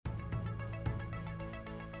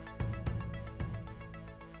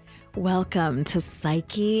Welcome to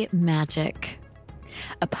Psyche Magic,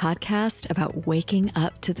 a podcast about waking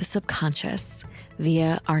up to the subconscious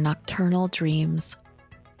via our nocturnal dreams.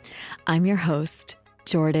 I'm your host,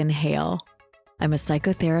 Jordan Hale. I'm a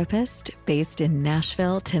psychotherapist based in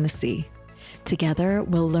Nashville, Tennessee. Together,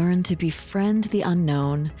 we'll learn to befriend the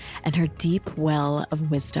unknown and her deep well of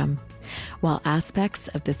wisdom. While aspects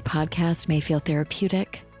of this podcast may feel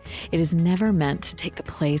therapeutic, it is never meant to take the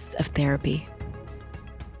place of therapy.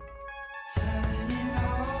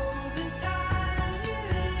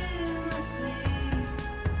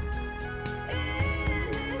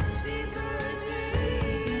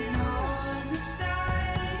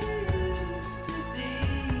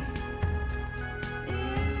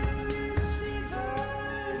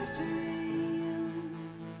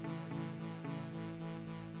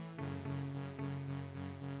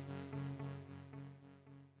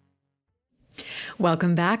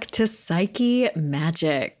 Welcome back to Psyche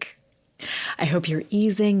Magic. I hope you're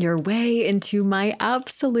easing your way into my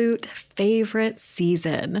absolute favorite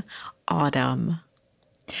season, autumn.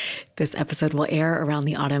 This episode will air around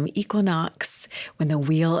the autumn equinox, when the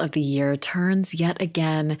wheel of the year turns yet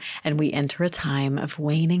again and we enter a time of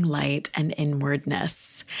waning light and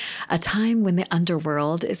inwardness, a time when the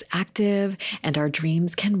underworld is active and our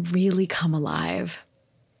dreams can really come alive.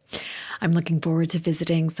 I'm looking forward to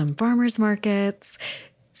visiting some farmers markets,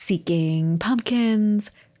 seeking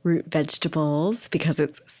pumpkins, root vegetables because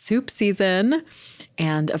it's soup season,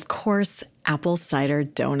 and of course, apple cider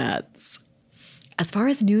donuts. As far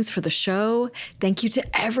as news for the show, thank you to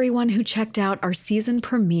everyone who checked out our season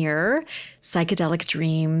premiere, Psychedelic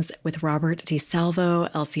Dreams with Robert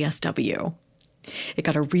DeSalvo, LCSW. It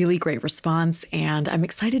got a really great response, and I'm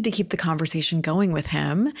excited to keep the conversation going with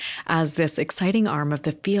him as this exciting arm of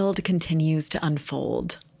the field continues to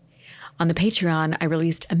unfold. On the Patreon, I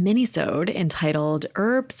released a mini-sode entitled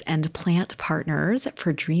Herbs and Plant Partners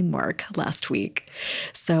for Dream Work last week.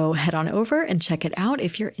 So head on over and check it out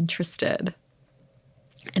if you're interested.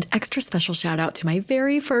 An extra special shout out to my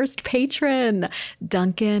very first patron,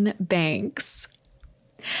 Duncan Banks.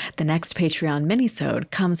 The next Patreon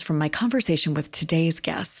minisode comes from my conversation with today's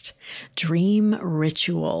guest, Dream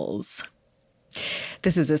Rituals.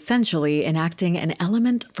 This is essentially enacting an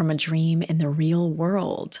element from a dream in the real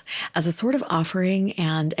world as a sort of offering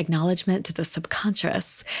and acknowledgement to the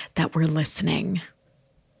subconscious that we're listening.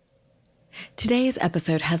 Today's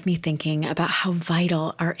episode has me thinking about how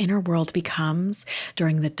vital our inner world becomes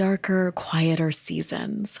during the darker, quieter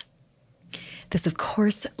seasons. This, of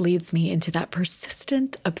course, leads me into that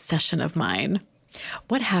persistent obsession of mine.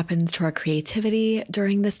 What happens to our creativity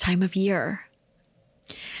during this time of year?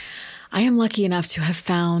 I am lucky enough to have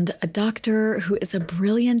found a doctor who is a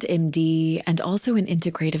brilliant MD and also an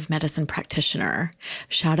integrative medicine practitioner.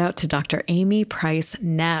 Shout out to Dr. Amy Price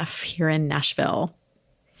Neff here in Nashville.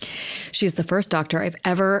 She's the first doctor I've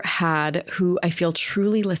ever had who I feel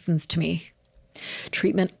truly listens to me.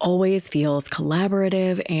 Treatment always feels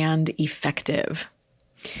collaborative and effective.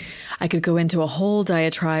 I could go into a whole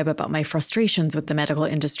diatribe about my frustrations with the medical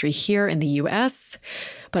industry here in the US,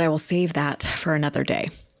 but I will save that for another day.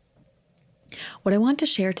 What I want to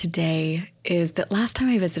share today is that last time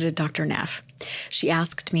I visited Dr. Neff, she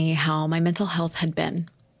asked me how my mental health had been.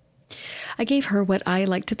 I gave her what I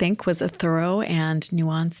like to think was a thorough and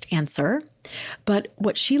nuanced answer, but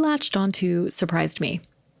what she latched onto surprised me.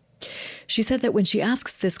 She said that when she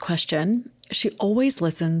asks this question, she always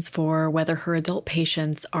listens for whether her adult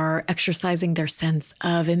patients are exercising their sense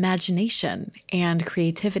of imagination and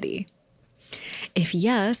creativity. If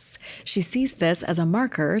yes, she sees this as a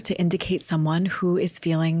marker to indicate someone who is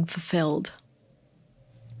feeling fulfilled.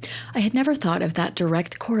 I had never thought of that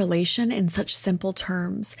direct correlation in such simple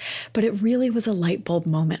terms, but it really was a light bulb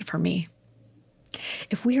moment for me.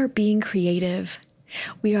 If we are being creative,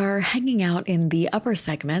 we are hanging out in the upper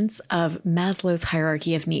segments of Maslow's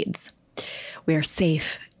hierarchy of needs. We are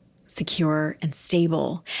safe, secure, and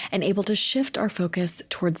stable, and able to shift our focus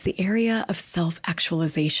towards the area of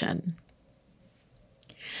self-actualization.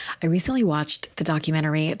 I recently watched the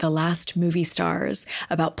documentary The Last Movie Stars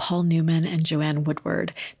about Paul Newman and Joanne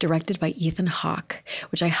Woodward, directed by Ethan Hawke,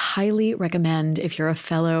 which I highly recommend if you're a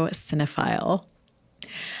fellow cinephile.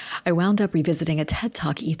 I wound up revisiting a TED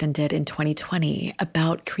Talk Ethan did in 2020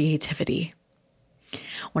 about creativity.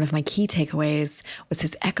 One of my key takeaways was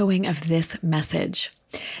his echoing of this message,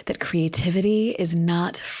 that creativity is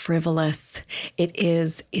not frivolous, it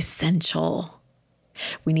is essential.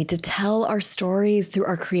 We need to tell our stories through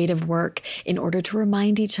our creative work in order to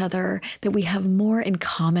remind each other that we have more in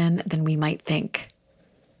common than we might think.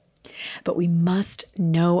 But we must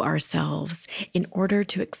know ourselves in order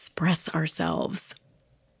to express ourselves.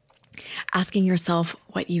 Asking yourself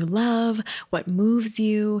what you love, what moves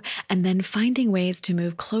you, and then finding ways to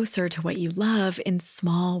move closer to what you love in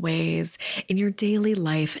small ways in your daily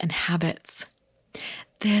life and habits.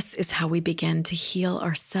 This is how we begin to heal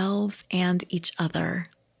ourselves and each other.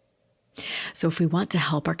 So, if we want to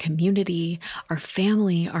help our community, our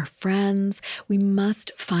family, our friends, we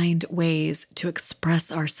must find ways to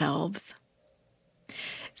express ourselves.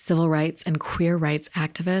 Civil rights and queer rights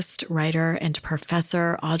activist, writer, and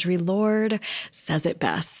professor Audre Lorde says it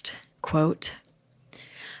best, quote,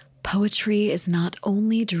 "Poetry is not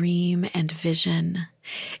only dream and vision,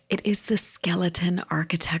 it is the skeleton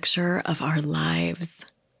architecture of our lives.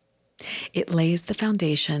 It lays the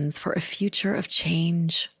foundations for a future of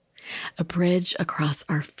change, a bridge across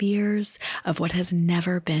our fears of what has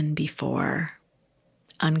never been before."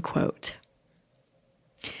 Unquote.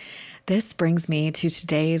 This brings me to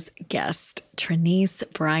today's guest, Trenise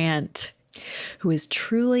Bryant, who is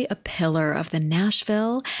truly a pillar of the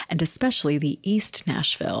Nashville and especially the East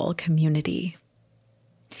Nashville community.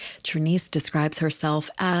 Trenise describes herself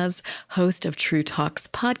as host of True Talks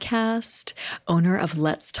podcast, owner of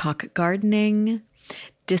Let's Talk Gardening,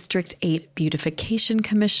 District 8 Beautification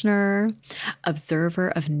Commissioner, observer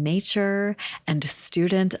of nature, and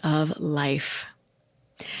student of life.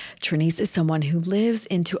 Trenise is someone who lives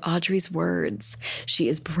into Audre's words. She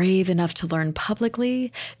is brave enough to learn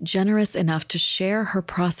publicly, generous enough to share her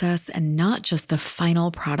process and not just the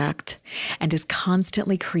final product, and is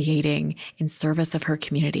constantly creating in service of her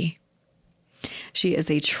community. She is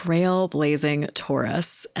a trailblazing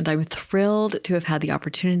Taurus, and I'm thrilled to have had the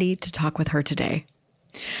opportunity to talk with her today.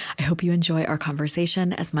 I hope you enjoy our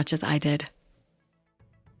conversation as much as I did.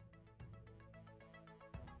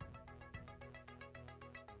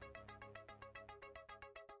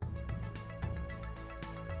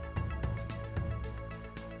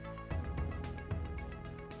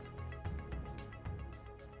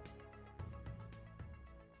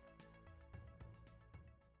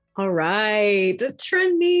 All right,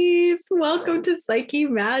 Trenise, welcome to Psyche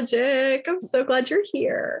Magic. I'm so glad you're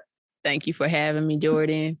here. Thank you for having me,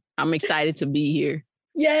 Jordan. I'm excited to be here.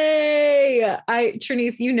 Yay!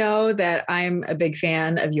 Trenise, you know that I'm a big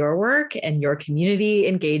fan of your work and your community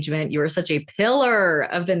engagement. You are such a pillar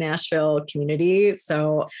of the Nashville community.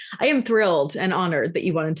 So I am thrilled and honored that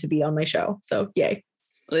you wanted to be on my show. So yay.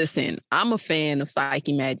 Listen, I'm a fan of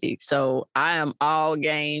Psyche Magic, so I am all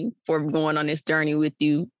game for going on this journey with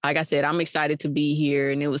you. Like I said, I'm excited to be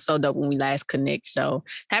here, and it was so dope when we last connect. So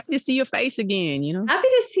happy to see your face again, you know? Happy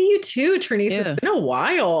to see you too, Trenise. Yeah. It's been a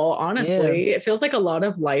while, honestly. Yeah. It feels like a lot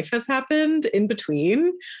of life has happened in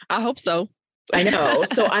between. I hope so. I know.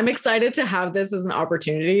 So I'm excited to have this as an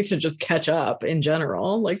opportunity to just catch up in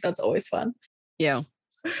general. Like, that's always fun. Yeah.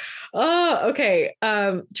 Oh, okay.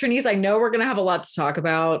 Trenise, I know we're going to have a lot to talk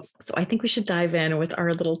about. So I think we should dive in with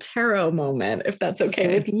our little tarot moment, if that's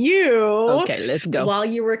okay with you. Okay, let's go. While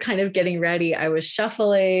you were kind of getting ready, I was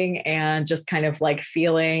shuffling and just kind of like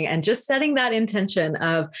feeling and just setting that intention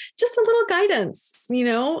of just a little guidance,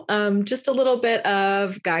 just a little bit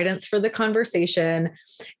of guidance for the conversation.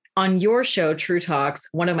 On your show, True Talks,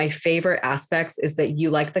 one of my favorite aspects is that you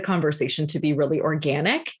like the conversation to be really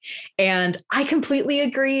organic. And I completely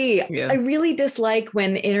agree. Yeah. I really dislike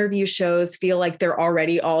when interview shows feel like they're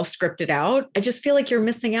already all scripted out. I just feel like you're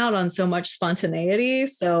missing out on so much spontaneity.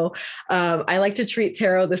 So I like to treat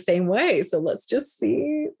tarot the same way. So let's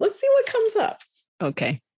see what comes up.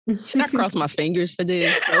 Okay. Should I cross my fingers for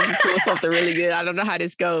this? Pull something really good. I don't know how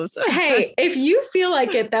this goes. Hey, if you feel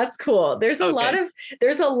like it, that's cool. There's a lot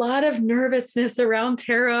of nervousness around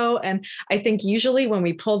tarot. And I think usually when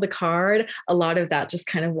we pull the card, a lot of that just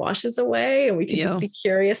kind of washes away and we can just be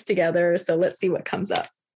curious together. So let's see what comes up.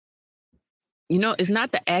 It's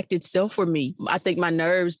not the act itself for me. I think my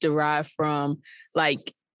nerves derive from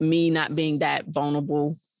like me not being that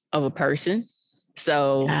vulnerable of a person.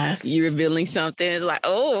 So you're revealing something. It's like,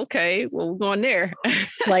 oh, okay, well, we're going there.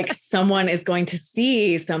 Like someone is going to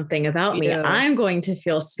see something about me. Yeah. I'm going to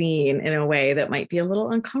feel seen in a way that might be a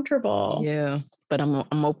little uncomfortable. Yeah, but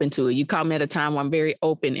I'm open to it. You caught me at a time where I'm very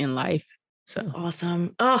open in life. So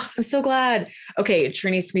awesome. Oh, I'm so glad. Okay,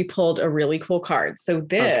 Trenise, we pulled a really cool card. So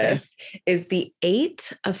this is the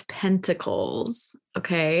 8 of Pentacles.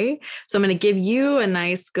 Okay. So I'm going to give you a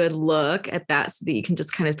nice, good look at that so that you can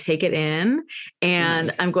just kind of take it in. And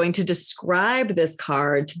Nice. I'm going to describe this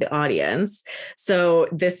card to the audience. So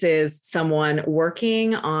this is someone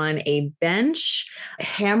working on a bench,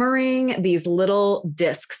 hammering these little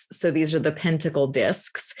discs. So these are the pentacle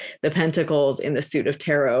discs. The pentacles in the suit of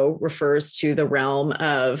tarot refers to the realm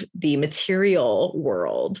of the material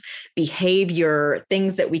world, behavior,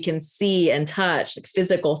 things that we can see and touch, like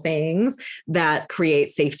physical things that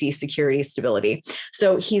create safety, security, stability.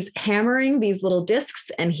 So he's hammering these little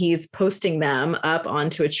discs and he's posting them up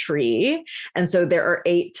onto a tree. And so there are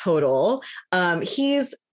 8 total.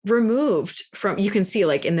 He's removed from, you can see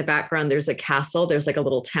like in the background, there's a castle, there's like a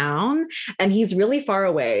little town, and he's really far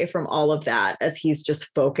away from all of that as he's just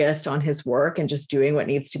focused on his work and just doing what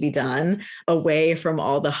needs to be done, away from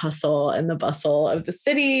all the hustle and the bustle of the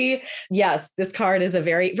city. Yes, this card is a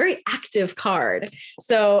very, very active card.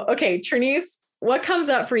 So, okay, Trinice, what comes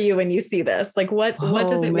up for you when you see this? Like what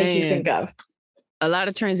does it make you think of? A lot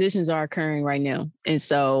of transitions are occurring right now. And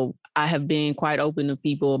so I have been quite open to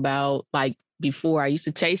people about, like, before I used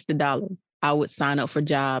to chase the dollar. I would sign up for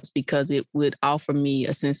jobs because it would offer me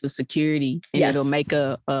a sense of security, and it'll make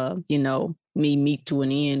me meet to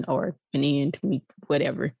an end, or an end to meet,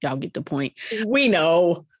 whatever. Y'all get the point. We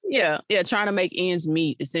know. Yeah. Trying to make ends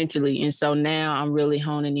meet, essentially. And so now I'm really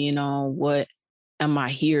honing in on what am I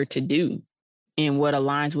here to do and what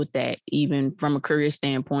aligns with that, even from a career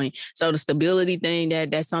standpoint. So the stability thing,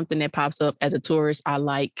 that's something that pops up as a Taurus. I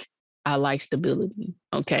like stability.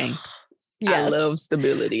 Okay. Yes. I love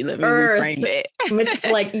stability. Let me reframe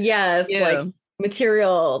that. Like, yes, like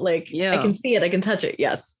material, like I can see it, I can touch it.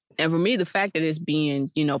 Yes. And for me, the fact that it's being,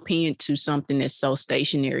 pinned to something that's so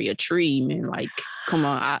stationary, a tree, man, like, come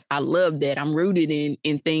on, I love that. I'm rooted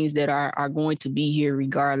in things that are going to be here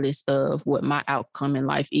regardless of what my outcome in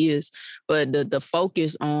life is. But the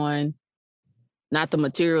focus on not the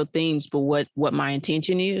material things, but what my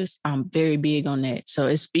intention is, I'm very big on that. So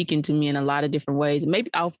it's speaking to me in a lot of different ways.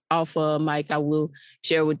 Maybe off mic, I will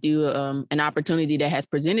share with you an opportunity that has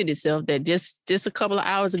presented itself that just a couple of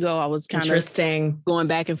hours ago, I was kind of going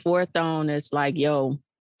back and forth on. It's like, yo,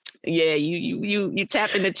 yeah, you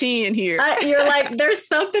tapping the chin here. You're like, there's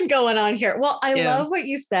something going on here. Well, I love what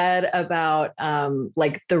you said about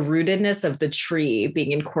like the rootedness of the tree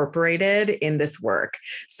being incorporated in this work.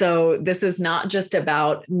 So this is not just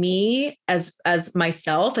about me as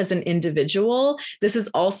myself, as an individual. This is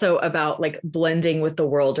also about like blending with the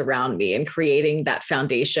world around me and creating that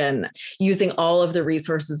foundation using all of the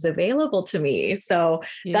resources available to me. So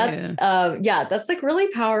that's like really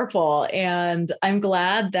powerful. And I'm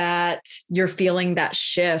glad that you're feeling that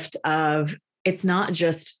shift of, it's not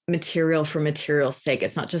just material for material's sake.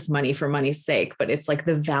 It's not just money for money's sake, but it's like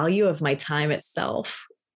the value of my time itself.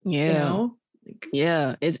 Yeah.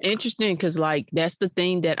 Yeah. It's interesting because like, that's the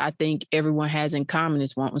thing that I think everyone has in common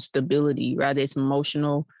is wanting stability, right? It's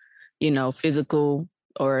emotional, physical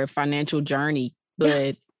or financial journey.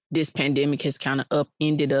 But this pandemic has kind of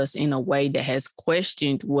upended us in a way that has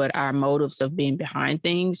questioned what our motives have been behind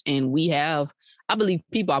things. And I believe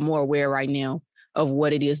people are more aware right now of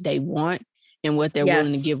what it is they want and what they're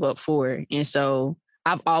willing to give up for. And so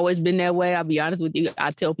I've always been that way. I'll be honest with you. I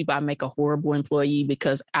tell people I make a horrible employee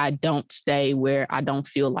because I don't stay where I don't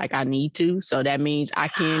feel like I need to. So that means I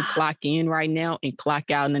can clock in right now and clock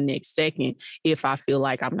out in the next second if I feel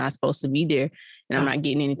like I'm not supposed to be there and I'm not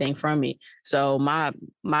getting anything from it. So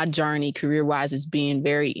my journey career-wise is being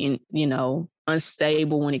very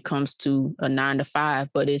unstable when it comes to a 9-to-5,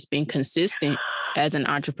 but it's been consistent as an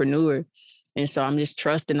entrepreneur. And so I'm just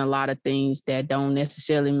trusting a lot of things that don't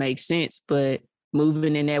necessarily make sense, but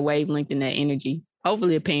moving in that wavelength and that energy.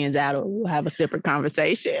 Hopefully it pans out or we'll have a separate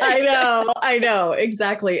conversation. I know.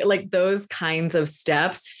 Exactly. Like those kinds of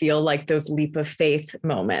steps feel like those leap of faith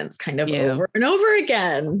moments kind of over and over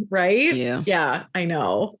again. Right. Yeah. I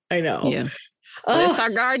know. Yeah. Let's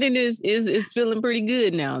Talk Gardening is feeling pretty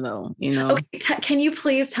good now, though. Okay, can you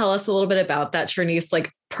please tell us a little bit about that, Trinice?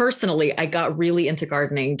 Like personally, I got really into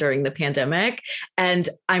gardening during the pandemic, and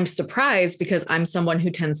I'm surprised because I'm someone who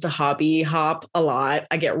tends to hobby hop a lot.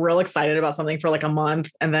 I get real excited about something for like a month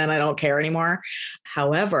and then I don't care anymore.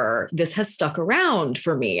 However, this has stuck around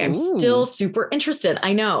for me. I'm still super interested.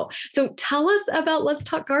 I know. So tell us about Let's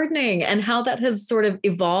Talk Gardening and how that has sort of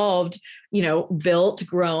evolved, built,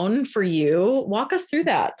 grown for you. Walk us through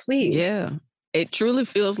that, please. Yeah, it truly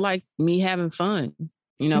feels like me having fun,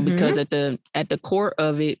 because at the core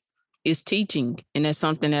of it is teaching. And that's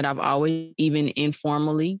something that I've always, even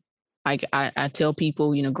informally, I tell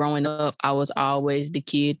people, growing up, I was always the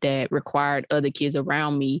kid that required other kids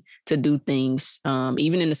around me to do things,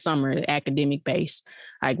 even in the summer, academic base.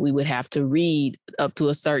 Like we would have to read up to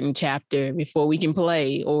a certain chapter before we can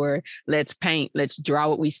play, or let's paint, let's draw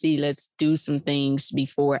what we see, let's do some things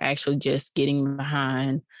before actually just getting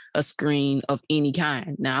behind a screen of any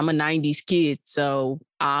kind. Now, I'm a 90s kid, so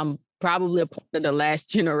I'm probably a part of the last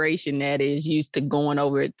generation that is used to going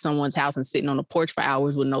over at someone's house and sitting on the porch for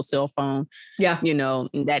hours with no cell phone. Yeah.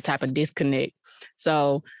 That type of disconnect.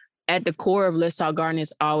 So at the core of Let's Talk Gardening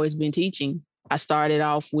has always been teaching. I started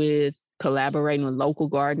off with collaborating with local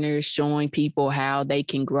gardeners, showing people how they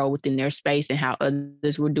can grow within their space and how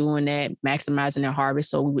others were doing that, maximizing their harvest.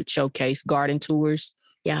 So we would showcase garden tours.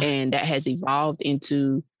 Yeah. And that has evolved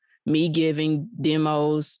into me giving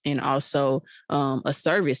demos and also a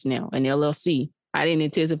service now, an LLC. I didn't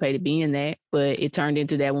anticipate it being that, but it turned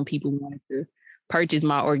into that when people wanted to purchase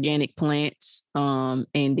my organic plants. And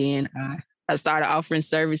then I started offering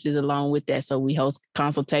services along with that. So we host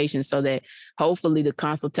consultations so that hopefully the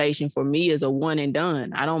consultation for me is a one and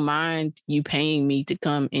done. I don't mind you paying me to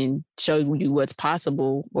come and show you what's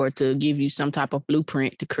possible or to give you some type of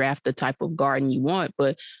blueprint to craft the type of garden you want.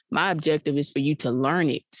 But my objective is for you to learn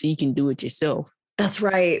it so you can do it yourself. That's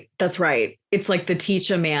right. That's right. It's like the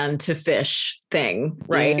teach a man to fish thing,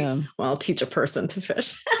 right? Yeah. Well, teach a person to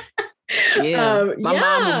fish. Yeah. My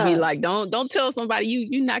mom would be like, don't tell somebody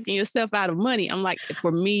you knocking yourself out of money. I'm like,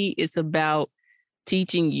 for me, it's about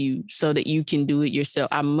teaching you so that you can do it yourself.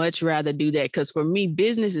 I much rather do that because for me,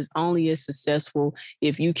 business is only as successful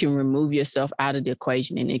if you can remove yourself out of the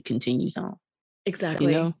equation and it continues on.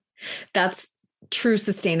 Exactly. That's true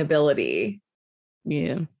sustainability.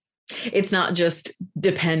 Yeah. It's not just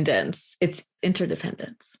dependence, it's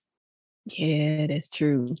interdependence. Yeah, that's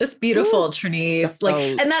true. That's beautiful, Trinice.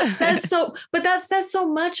 And that says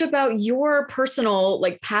so much about your personal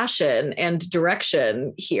passion and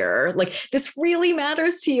direction here. This really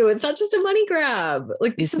matters to you. It's not just a money grab.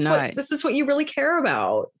 This is what you really care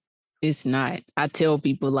about. It's not. I tell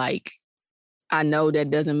people I know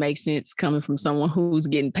that doesn't make sense coming from someone who's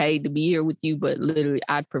getting paid to be here with you, but literally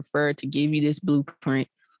I'd prefer to give you this blueprint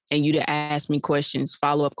and you to ask me questions,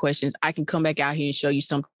 follow-up questions. I can come back out here and show you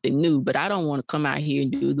something new, but I don't want to come out here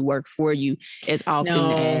and do the work for you as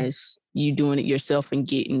often as you doing it yourself and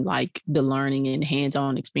getting the learning and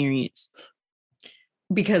hands-on experience.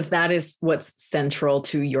 Because that is what's central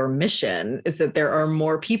to your mission, is that there are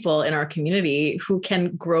more people in our community who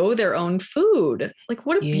can grow their own food.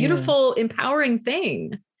 What a beautiful, empowering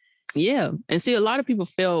thing. Yeah. And see, a lot of people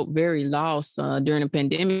felt very lost during the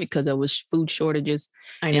pandemic because there was food shortages.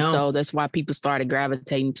 I know. And so that's why people started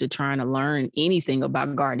gravitating to trying to learn anything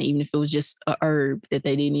about gardening, even if it was just a herb that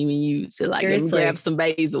they didn't even use. So let me grab some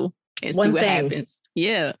basil and see what happens.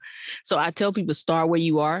 Yeah. So I tell people, start where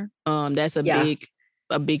you are. That's a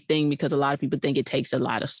big thing because a lot of people think it takes a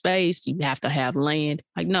lot of space. You have to have land.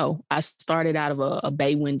 No, I started out of a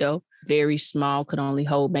bay window, very small, could only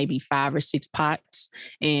hold maybe 5 or 6 pots.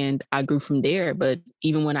 And I grew from there. But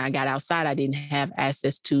even when I got outside, I didn't have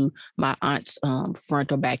access to my aunt's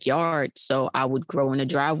front or backyard. So I would grow in a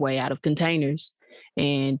driveway out of containers.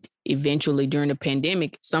 And eventually during the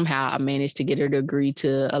pandemic, somehow I managed to get her to agree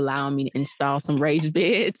to allow me to install some raised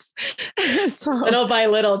beds. So little by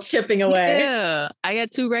little, chipping away. Yeah, I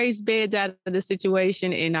got 2 raised beds out of the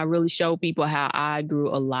situation. And I really showed people how I grew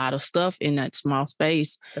a lot of stuff in that small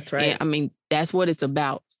space. That's right. And that's what it's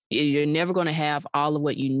about. You're never going to have all of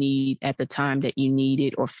what you need at the time that you need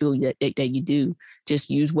it or feel that you do. Just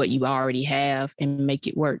use what you already have and make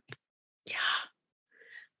it work. Yeah.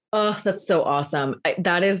 Oh, that's so awesome.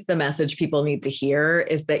 That is the message people need to hear,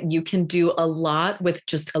 is that you can do a lot with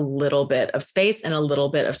just a little bit of space and a little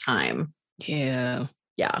bit of time. Yeah.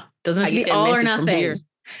 Yeah. Doesn't have to be all or nothing.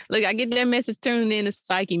 Look, I get that message tuning in to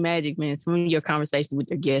Psyche Magic, man. Some of your conversations with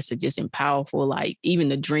your guests are just powerful. Even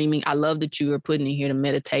the dreaming. I love that you are putting in here the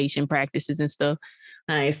meditation practices and stuff.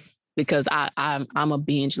 Nice. Because I'm a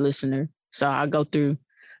binge listener. So I go through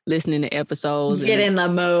listening to episodes. Get in the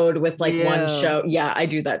mode with one show. Yeah, I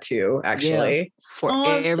do that too, actually. Yeah. For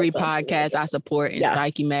every podcast I support, and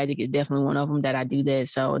Psyche Magic is definitely one of them that I do that.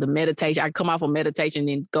 So the meditation, I come off of meditation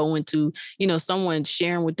and go into, someone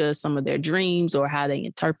sharing with us some of their dreams or how they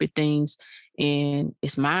interpret things. And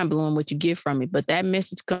it's mind blowing what you get from it. But that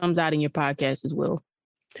message comes out in your podcast as well.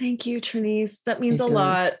 Thank you, Trinice. That means a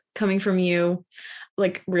lot coming from you.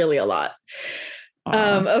 Really a lot.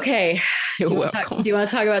 Okay. You're welcome. Do you want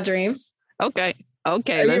to talk about dreams? Okay.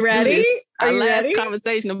 Okay, Are you let's do ready? this. Our last ready?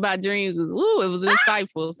 conversation about dreams was, it was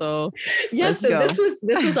insightful. So yes, so go.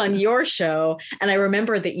 this was on your show. And I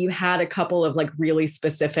remember that you had a couple of like really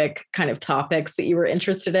specific kind of topics that you were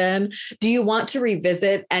interested in. Do you want to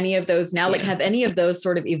revisit any of those now? Yeah. Like, have any of those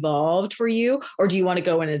sort of evolved for you? Or do you want to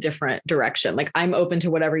go in a different direction? Like, I'm open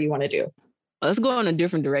to whatever you want to do. Let's go in a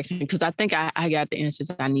different direction because I think I got the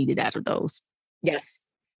answers I needed out of those. Yes.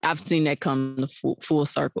 I've seen that come to full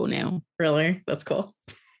circle now. Really? That's cool.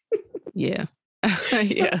 Yeah.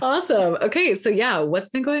 Yeah. Awesome. Okay. So yeah, what's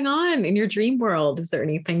been going on in your dream world? Is there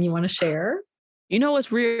anything you want to share? You know, what's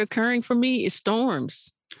reoccurring for me is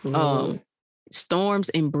storms. Storms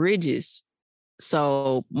and bridges.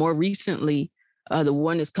 So more recently, the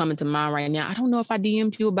one that's coming to mind right now, I don't know if I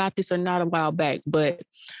DM'd you about this or not a while back, but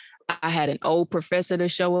I had an old professor to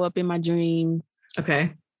show up in my dream.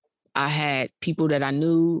 Okay. I had people that I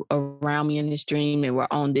knew around me in this dream and were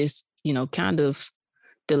on this, kind of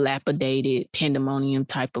dilapidated pandemonium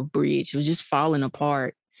type of bridge. It was just falling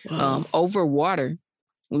apart over water.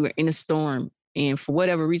 We were in a storm. And for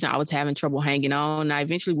whatever reason, I was having trouble hanging on. And I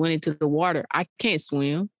eventually went into the water. I can't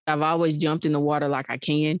swim. I've always jumped in the water like I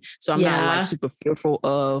can. So I'm not like super fearful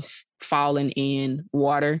of falling in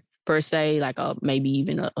water per se, like maybe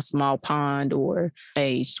even a small pond or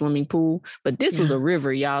a swimming pool. But this was a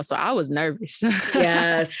river, y'all. So I was nervous.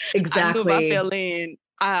 Yes, exactly. I knew if I fell in,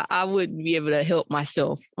 I wouldn't be able to help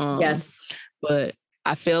myself. Yes. But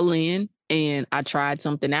I fell in and I tried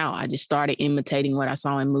something out. I just started imitating what I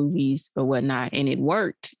saw in movies or whatnot. And it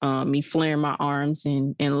worked. Me flaring my arms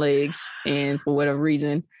and legs. And for whatever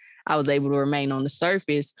reason, I was able to remain on the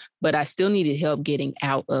surface, but I still needed help getting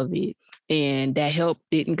out of it. And that help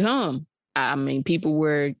didn't come. I mean, people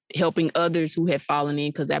were helping others who had fallen in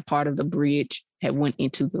because that part of the bridge had went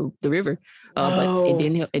into the river, but it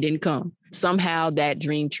didn't help. It didn't come. Somehow that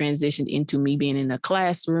dream transitioned into me being in a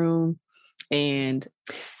classroom, and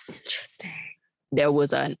interesting. There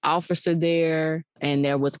was an officer there, and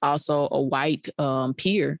there was also a white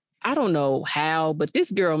peer. I don't know how, but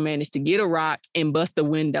this girl managed to get a rock and bust the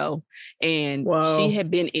window, and she had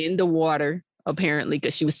been in the water apparently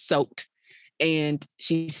because she was soaked. And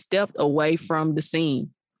she stepped away from the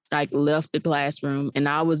scene, like left the classroom. And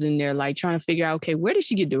I was in there like trying to figure out, okay, where did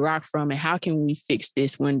she get the rock from and how can we fix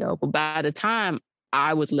this window? But by the time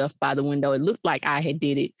I was left by the window, it looked like I had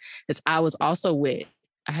did it because I was also wet.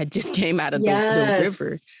 I had just came out of the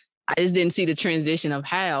river. I just didn't see the transition of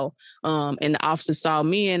how. And the officer saw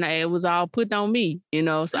me and it was all put on me,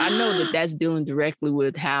 So I know that that's dealing directly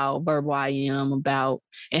with how verbal I am about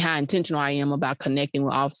and how intentional I am about connecting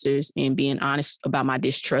with officers and being honest about my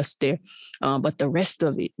distrust there. But the rest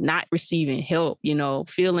of it, not receiving help,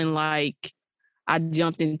 feeling like I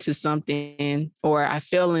jumped into something or I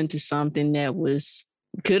fell into something that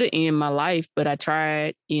could have ended my life, but I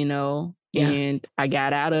tried, and I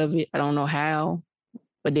got out of it. I don't know how.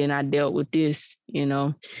 But then I dealt with this,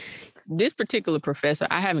 This particular professor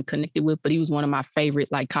I haven't connected with, but he was one of my favorite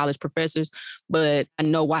college professors. But I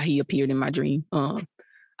know why he appeared in my dream.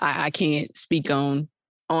 I can't speak on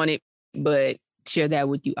it, but share that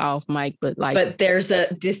with you off mic. But there's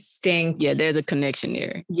a distinct, there's a connection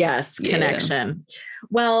there. Yes, connection.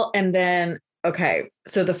 Well, and then okay,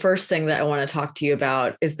 so the first thing that I want to talk to you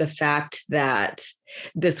about is the fact that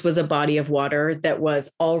this was a body of water that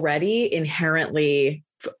was already inherently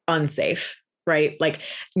unsafe, right? Like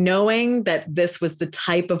knowing that this was the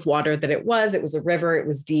type of water that it was a river, it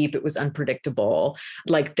was deep, it was unpredictable.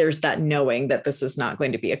 Like there's that knowing that this is not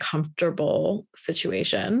going to be a comfortable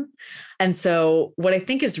situation. And so what I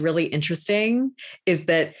think is really interesting is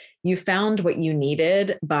that you found what you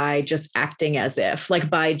needed by just acting as if,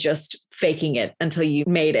 by just faking it until you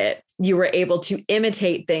made it. You were able to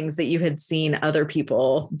imitate things that you had seen other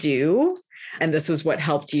people do. And this was what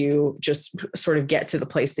helped you just sort of get to the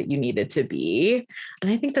place that you needed to be.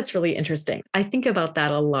 And I think that's really interesting. I think about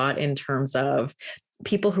that a lot in terms of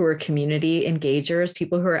people who are community engagers,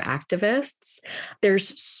 people who are activists.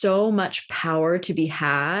 There's so much power to be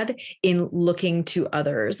had in looking to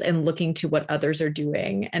others and looking to what others are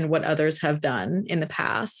doing and what others have done in the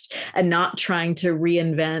past and not trying to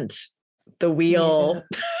reinvent the wheel.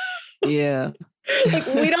 Yeah.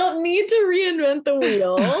 We don't need to reinvent the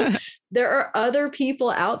wheel. There are other people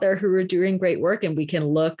out there who are doing great work and we can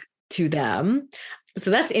look to them. So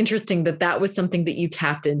that's interesting that was something that you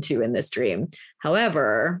tapped into in this dream.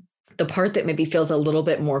 However, the part that maybe feels a little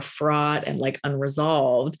bit more fraught and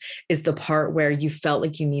unresolved is the part where you felt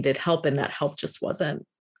like you needed help and that help just wasn't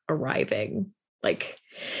arriving.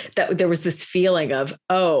 That there was this feeling of,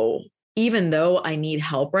 even though I need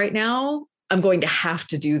help right now, I'm going to have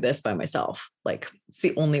to do this by myself. It's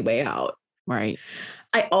the only way out. Right.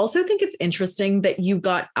 I also think it's interesting that you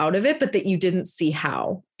got out of it, but that you didn't see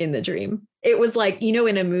how in the dream. It was like, you know,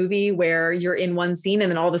 in a movie where you're in one scene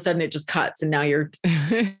and then all of a sudden it just cuts and now you're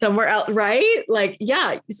somewhere else, right? Like,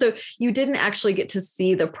 yeah. So you didn't actually get to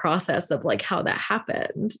see the process of like how that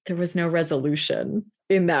happened. There was no resolution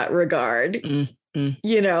in that regard.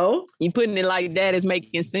 You know, you putting it like that is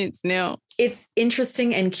making sense now. It's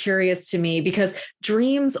interesting and curious to me because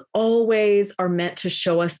dreams always are meant to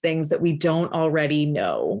show us things that we don't already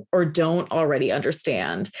know or don't already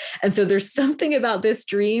understand. And so there's something about this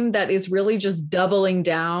dream that is really just doubling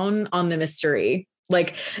down on the mystery,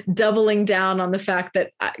 like doubling down on the fact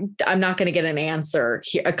that I'm not going to get an answer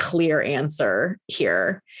here, a clear answer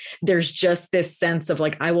here. There's just this sense of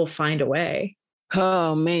like, I will find a way.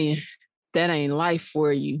 Oh man, that ain't life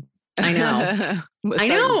for you. I know. I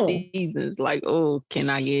know. Seasons like, oh, can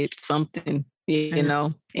I get something, you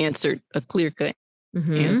know, answered, a clear cut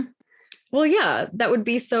answer? Well, yeah, that would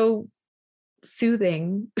be so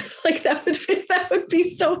soothing. Like that would be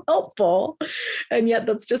so helpful. And yet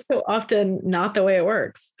that's just so often not the way it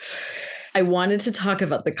works. I wanted to talk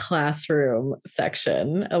about the classroom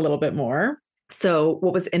section a little bit more. So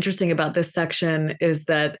what was interesting about this section is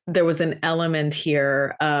that there was an element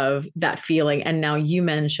here of that feeling. And now you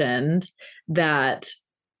mentioned that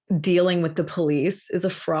dealing with the police is a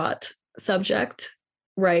fraught subject,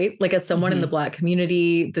 right? Like as someone in the Black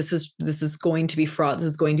community, this is going to be fraught. This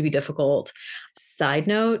is going to be difficult. Side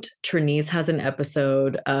note, Trenise has an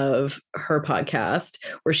episode of her podcast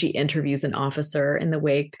where she interviews an officer in the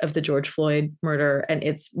wake of the George Floyd murder. And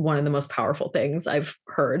it's one of the most powerful things I've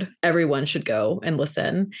heard. Everyone should go and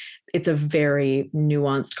listen. It's a very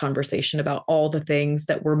nuanced conversation about all the things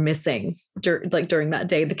that were missing during that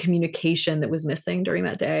day, the communication that was missing during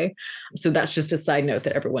that day. So that's just a side note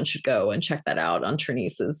that everyone should go and check that out on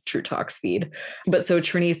Trenise's True Talks feed. But so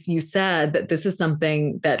Trenise, you said that this is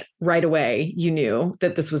something that right away you knew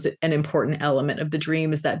that this was an important element of the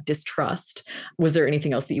dream, is that distrust. Was there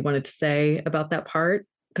anything else that you wanted to say about that part?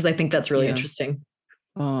 Because I think that's really interesting.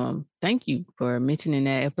 Thank you for mentioning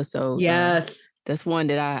that episode. Yes. That's one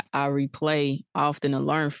that I replay often and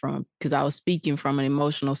learn from, because I was speaking from an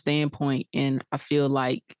emotional standpoint and I feel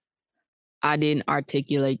like I didn't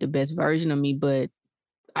articulate the best version of me, but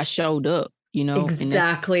I showed up, you know?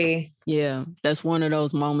 Exactly. That's one of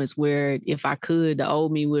those moments where if I could, the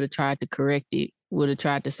old me would have tried to correct it, would have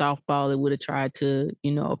tried to softball it, would have tried to,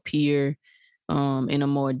 you know, appear in a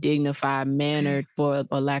more dignified manner, for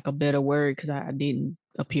a lack of a better word, because I didn't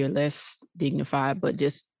appear less dignified, but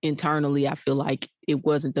just internally, I feel like it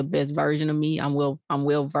wasn't the best version of me. I'm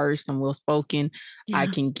well versed, I'm well spoken. I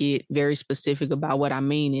can get very specific about what I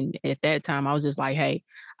mean. And at that time, I was just like, hey,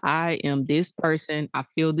 I am this person. I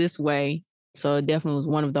feel this way. So it definitely was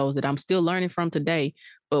one of those that I'm still learning from today.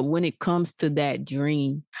 But when it comes to that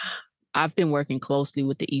dream, I've been working closely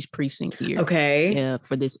with the East Precinct here. Okay. Yeah,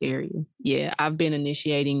 for this area. Yeah, I've been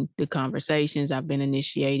initiating the conversations. I've been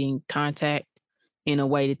initiating contact in a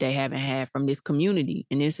way that they haven't had from this community.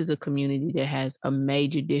 And this is a community that has a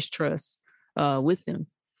major distrust with them.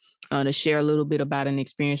 To share a little bit about an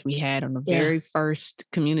experience we had on the very first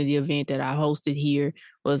community event that I hosted here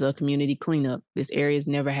was a community cleanup. This area's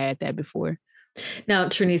never had that before. Now,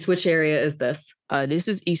 Trenise, which area is this? This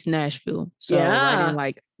is East Nashville. So right in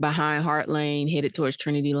like behind Hart Lane, headed towards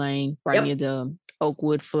Trinity Lane, right near the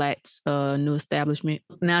Oakwood Flats new establishment.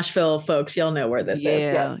 Nashville folks, y'all know where this is.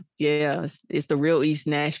 Yes. Yeah. It's the real East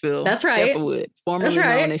Nashville. That's right. Shepherdwood, formerly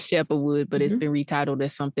known as Shepherdwood, but it's been retitled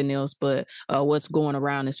as something else. But what's going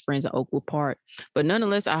around is Friends of Oakwood Park. But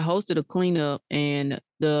nonetheless, I hosted a cleanup and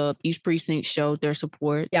the East Precinct showed their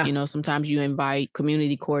support. Yeah. You know, sometimes you invite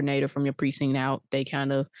community coordinator from your precinct out. They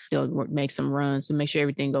kind of make some runs to make sure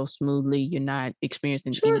everything goes smoothly. You're not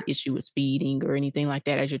experiencing any issue with speeding or anything like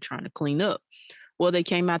that as you're trying to clean up. Well, they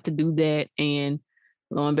came out to do that, and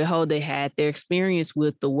lo and behold, they had their experience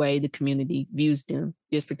with the way the community views them.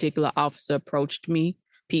 This particular officer approached me.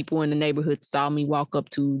 People in the neighborhood saw me walk up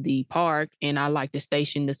to the park, and I like to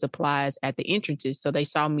station the supplies at the entrances. So they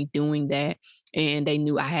saw me doing that, and they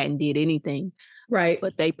knew I hadn't did anything. Right.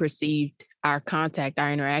 But they perceived our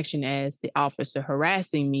interaction as the officer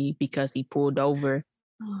harassing me because he pulled over.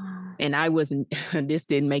 And I wasn't, this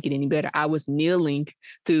didn't make it any better. I was kneeling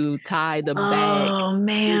to tie the bag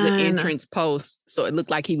to the entrance post. So it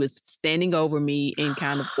looked like he was standing over me and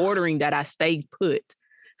kind of ordering that I stay put,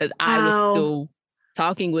 because I was still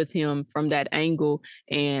talking with him from that angle.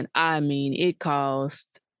 And I mean, it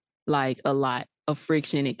caused like a lot of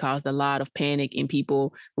friction. It caused a lot of panic in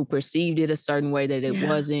people who perceived it a certain way that it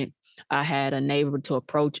wasn't. I had a neighbor to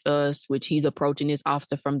approach us, which he's approaching this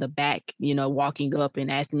officer from the back, walking up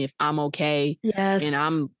and asking me if I'm okay. Yes. And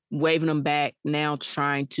I'm waving him back now,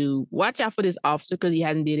 trying to watch out for this officer because he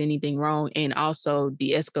hasn't did anything wrong, and also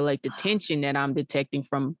de-escalate the tension that I'm detecting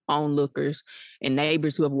from onlookers and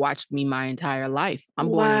neighbors who have watched me my entire life. I'm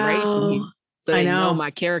born and raised from here. So they know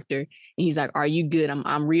my character. And he's like, "Are you good?"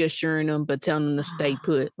 I'm reassuring them, but telling them to stay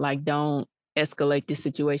put. Like, don't escalate this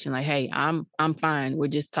situation. Like, hey, I'm fine. We're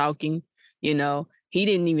just talking. He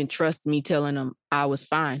didn't even trust me telling him I was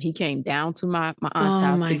fine. He came down to my aunt's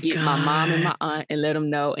house to get my mom and my aunt and let them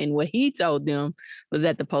know. And what he told them was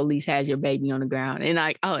that the police has your baby on the ground. And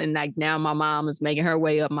now my mom is making her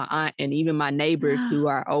way up, my aunt, and even my neighbors who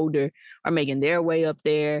are older are making their way up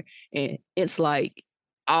there. And it's like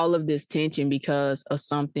all of this tension because of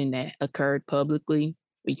something that occurred publicly.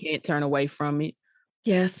 We can't turn away from it.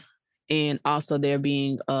 Yes. And also there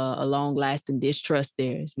being a long-lasting distrust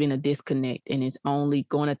there. It's been a disconnect, and it's only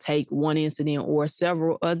going to take one incident or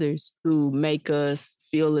several others to make us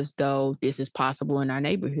feel as though this is possible in our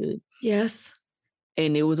neighborhood. Yes.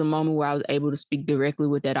 And it was a moment where I was able to speak directly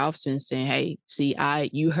with that officer and saying, hey, see,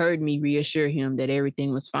 you heard me reassure him that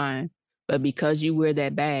everything was fine. But because you wear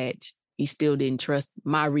that badge, he still didn't trust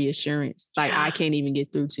my reassurance. Like, I can't even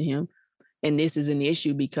get through to him. And this is an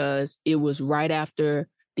issue because it was right after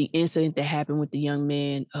the incident that happened with the young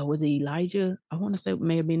man. Was it Elijah? I want to say it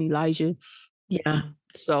may have been Elijah. Yeah.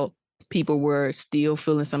 So people were still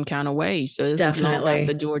feeling some kind of way. So this was long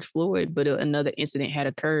after George Floyd, but another incident had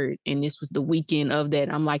occurred. And this was the weekend of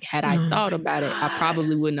that. I'm like, had I thought about it, I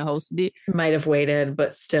probably wouldn't have hosted it. Might have waited,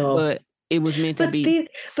 but still. But it was meant to be.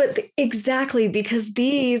 Exactly, because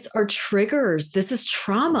these are triggers. This is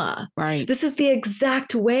trauma. Right. This is the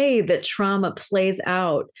exact way that trauma plays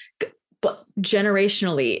out. But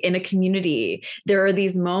generationally in a community, there are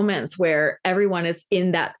these moments where everyone is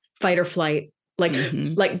in that fight or flight, like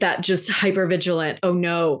that, just hyper vigilant. Oh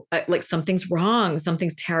no, like something's wrong.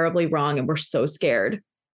 Something's terribly wrong. And we're so scared.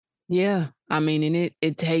 Yeah. I mean, and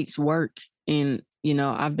it takes work. And,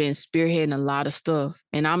 I've been spearheading a lot of stuff,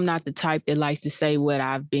 and I'm not the type that likes to say what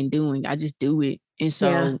I've been doing. I just do it. And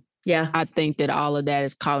so yeah. I think that all of that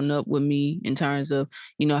is caught up with me in terms of,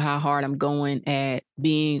 how hard I'm going at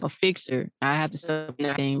being a fixer. I have to stop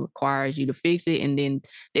anything requires you to fix it. And then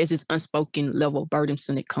there's this unspoken level of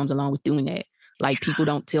burdensome that comes along with doing that. Like, people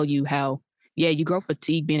don't tell you how, you grow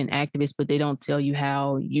fatigue being an activist, but they don't tell you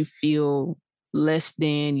how you feel less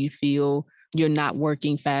than, you feel you're not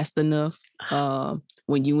working fast enough.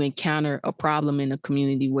 When you encounter a problem in a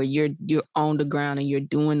community where you're on the ground and you're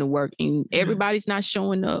doing the work and everybody's not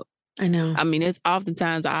showing up. I know. I mean, it's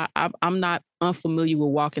oftentimes I'm not unfamiliar with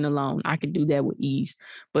walking alone. I could do that with ease.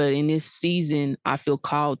 But in this season, I feel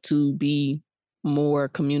called to be more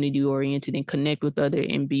community oriented and connect with others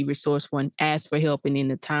and be resourceful and ask for help. And in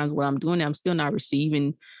the times where I'm doing that, I'm still not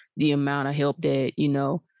receiving the amount of help that,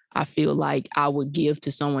 I feel like I would give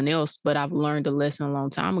to someone else. But I've learned a lesson a long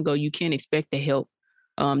time ago. You can't expect the help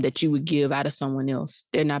that you would give out of someone else.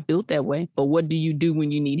 They're not built that way. But what do you do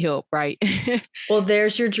when you need help, right? Well,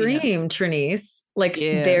 there's your dream, Trinice. Like,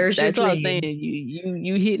 there's your dream. That's what I'm saying.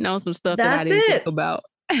 You hitting on some stuff that I didn't think about.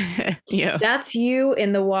 Yeah. That's you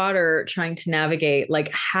in the water trying to navigate,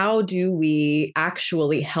 like, how do we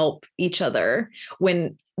actually help each other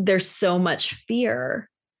when there's so much fear?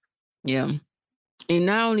 Yeah. And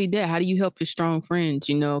not only that, how do you help your strong friends,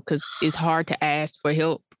 because it's hard to ask for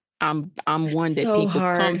help. I'm one that people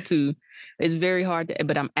come to. It's very hard,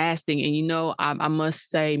 but I'm asking. And, I must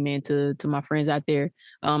say, man, to my friends out there,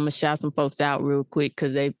 I'm going to shout some folks out real quick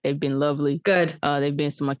because they've been lovely. Good. They've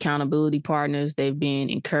been some accountability partners. They've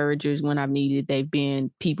been encouragers when I've needed. They've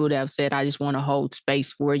been people that have said, I just want to hold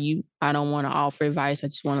space for you. I don't want to offer advice. I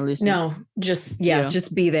just want to listen. No, just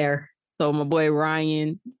be there. So my boy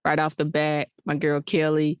Ryan, right off the bat, my girl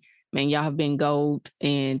Kelly, man, y'all have been gold.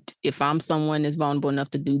 And if I'm someone that's vulnerable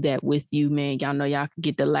enough to do that with you, man, y'all know y'all can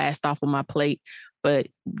get the last off of my plate. But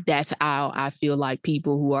that's how I feel like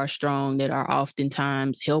people who are strong, that are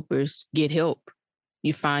oftentimes helpers, get help.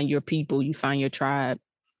 You find your people, you find your tribe.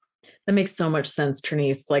 That makes so much sense,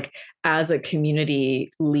 Trinice. Like, as a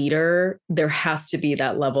community leader, there has to be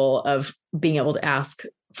that level of being able to ask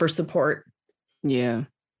for support. Yeah.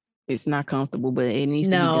 It's not comfortable, but it needs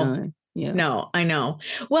to be done. Yeah. No, I know.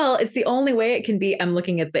 Well, it's the only way it can be. I'm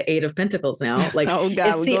looking at the 8 of Pentacles now. Like, oh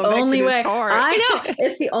God, it's the only way. I know.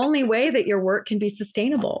 It's the only way that your work can be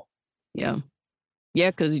sustainable. Yeah.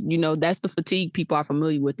 Yeah, because, that's the fatigue people are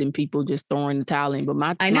familiar with, and people just throwing the towel in. But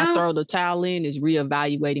my throw the towel in is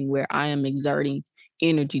reevaluating where I am exerting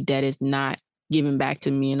energy that is not given back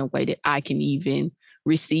to me in a way that I can even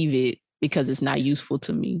receive it because it's not useful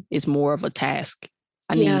to me. It's more of a task.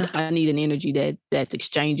 I need an energy that's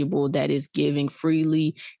exchangeable, that is giving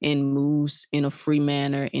freely and moves in a free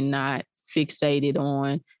manner and not fixated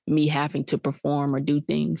on me having to perform or do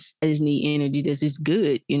things. I just need energy that's just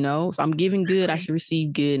good. If I'm giving good, I should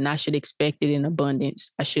receive good, and I should expect it in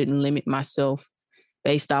abundance. I shouldn't limit myself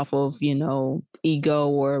based off of, ego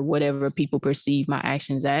or whatever people perceive my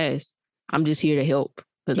actions as. I'm just here to help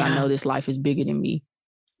because I know this life is bigger than me.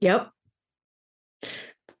 Yep.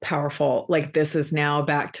 Powerful. Like, this is now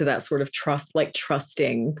back to that sort of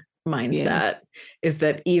trusting mindset, is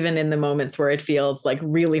that even in the moments where it feels like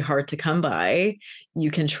really hard to come by, you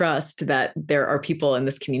can trust that there are people in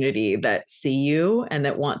this community that see you and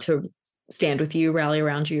that want to stand with you, rally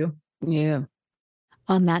around you. Yeah.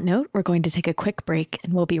 On that note, we're going to take a quick break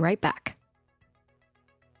and we'll be right back.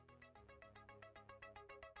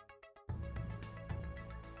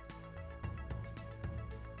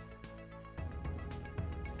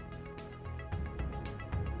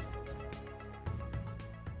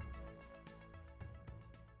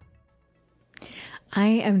 I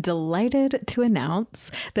am delighted to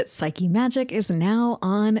announce that Psyche Magic is now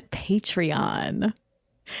on Patreon.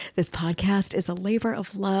 This podcast is a labor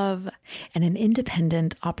of love and an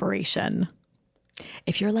independent operation.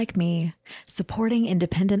 If you're like me, supporting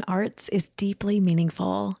independent arts is deeply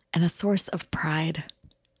meaningful and a source of pride.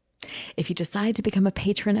 If you decide to become a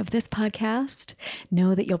patron of this podcast,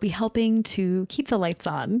 know that you'll be helping to keep the lights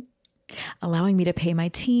on, allowing me to pay my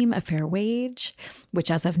team a fair wage,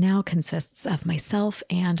 which as of now consists of myself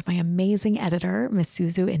and my amazing editor,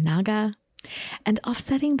 Misuzu Inaga, and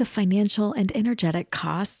offsetting the financial and energetic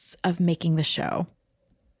costs of making the show.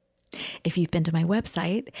 If you've been to my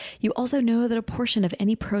website, you also know that a portion of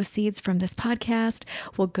any proceeds from this podcast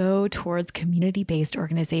will go towards community-based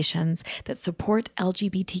organizations that support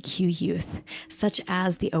LGBTQ youth, such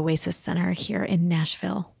as the Oasis Center here in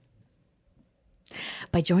Nashville.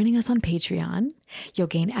 By joining us on Patreon, you'll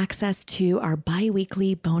gain access to our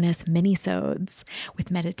bi-weekly bonus minisodes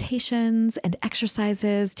with meditations and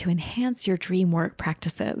exercises to enhance your dream work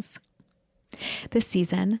practices. This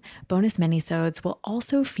season, bonus minisodes will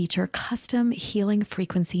also feature custom healing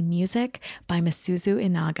frequency music by Misuzu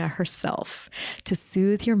Inaga herself to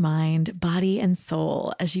soothe your mind, body, and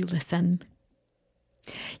soul as you listen.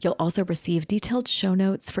 You'll also receive detailed show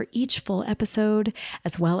notes for each full episode,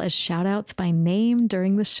 as well as shout-outs by name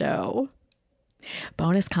during the show.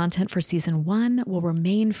 Bonus content for season 1 will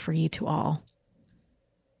remain free to all.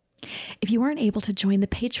 If you weren't able to join the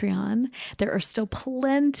Patreon, there are still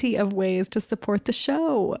plenty of ways to support the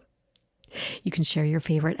show. You can share your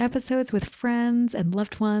favorite episodes with friends and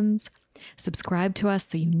loved ones, subscribe to us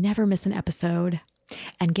so you never miss an episode,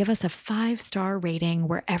 and give us a 5-star rating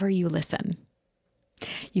wherever you listen.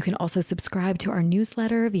 You can also subscribe to our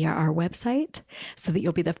newsletter via our website so that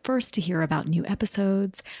you'll be the first to hear about new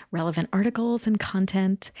episodes, relevant articles and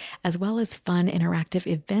content, as well as fun interactive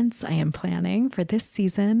events I am planning for this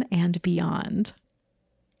season and beyond.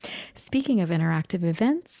 Speaking of interactive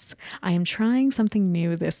events, I am trying something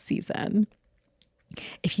new this season.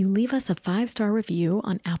 If you leave us a 5-star review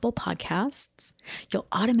on Apple Podcasts, you'll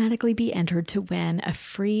automatically be entered to win a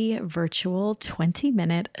free virtual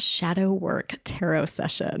 20-minute shadow work tarot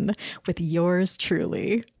session with yours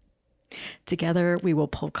truly. Together, we will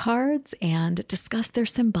pull cards and discuss their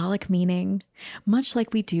symbolic meaning, much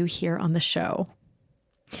like we do here on the show.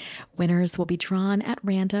 Winners will be drawn at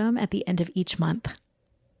random at the end of each month.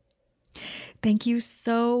 Thank you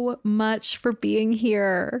so much for being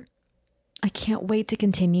here. I can't wait to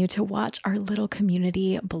continue to watch our little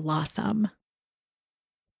community blossom.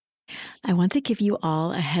 I want to give you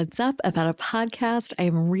all a heads up about a podcast I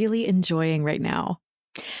am really enjoying right now.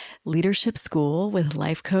 Leadership School with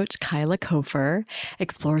life coach Kyla Kofer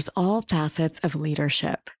explores all facets of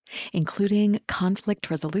leadership, including conflict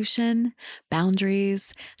resolution,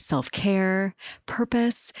 boundaries, self-care,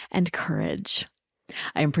 purpose, and courage.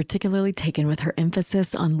 I am particularly taken with her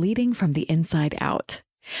emphasis on leading from the inside out,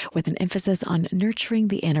 with an emphasis on nurturing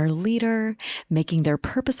the inner leader, making their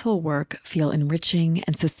purposeful work feel enriching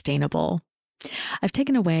and sustainable. I've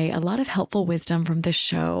taken away a lot of helpful wisdom from this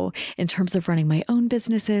show in terms of running my own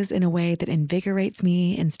businesses in a way that invigorates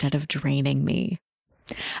me instead of draining me.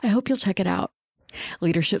 I hope you'll check it out.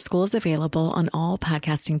 Leadership School is available on all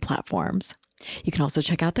podcasting platforms. You can also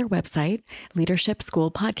check out their website,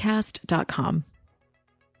 leadershipschoolpodcast.com.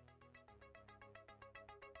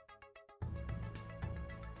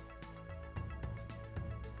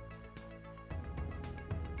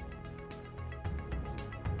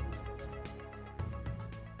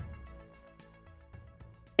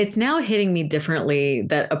 It's now hitting me differently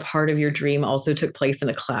that a part of your dream also took place in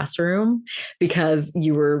a classroom, because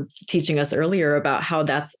you were teaching us earlier about how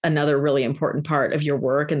that's another really important part of your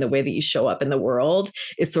work and the way that you show up in the world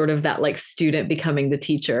is sort of that like student becoming the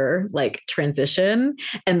teacher, like transition,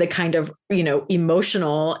 and the kind of,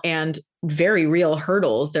 emotional and very real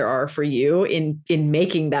hurdles there are for you in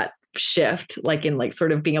making that shift, like in like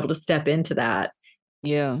sort of being able to step into that.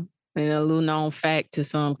 Yeah. And a little known fact to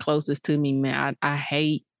some closest to me, man, I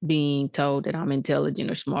hate being told that I'm intelligent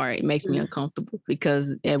or smart. It makes me uncomfortable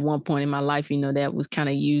because at one point in my life, that was kind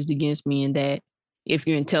of used against me, and that if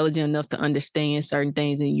you're intelligent enough to understand certain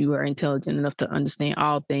things, and you are intelligent enough to understand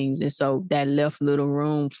all things. And so that left little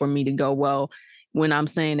room for me to go, well, when I'm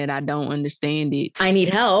saying that I don't understand it, I need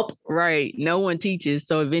help. Right. No one teaches.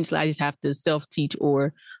 So eventually I just have to self-teach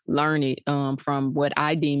or learn it from what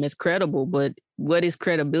I deem as credible. But what is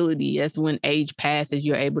credibility? That's when age passes,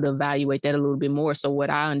 you're able to evaluate that a little bit more. So what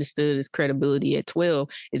I understood as credibility at 12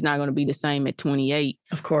 is not going to be the same at 28.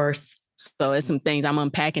 Of course. So it's some things I'm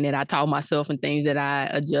unpacking that I taught myself and things that I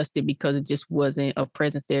adjusted because it just wasn't a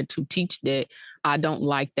presence there to teach that. I don't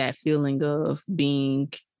like that feeling of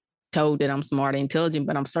being told that I'm smart and intelligent,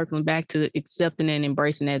 but I'm circling back to accepting and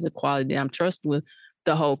embracing as a quality that I'm trusted with.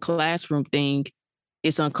 The whole classroom thing,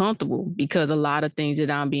 it's uncomfortable because a lot of things that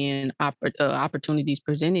I'm being opportunities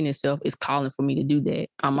presenting itself is calling for me to do that.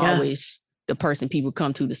 I'm always the person people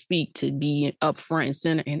come to speak, to be up front and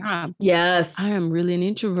center. And I am really an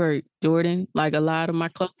introvert, Jordan. Like a lot of my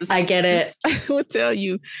closest I get it. I will tell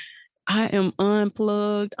you, I am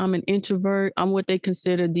unplugged. I'm an introvert. I'm what they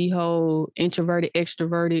consider the whole introverted,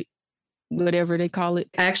 extroverted, whatever they call it.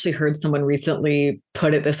 I actually heard someone recently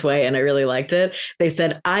put it this way, and I really liked it. They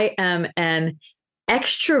said, I am an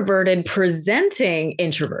extroverted presenting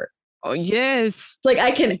introvert. Oh, yes. Like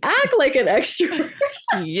I can act like an extrovert.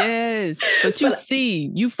 Yes. But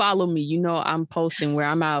you follow me. I'm posting where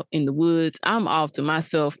I'm out in the woods. I'm off to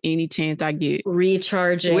myself any chance I get.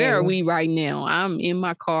 Recharging. Where are we right now? I'm in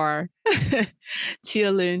my car,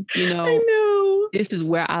 chilling, I know. This is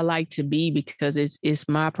where I like to be because it's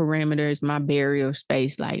my parameters, my barrier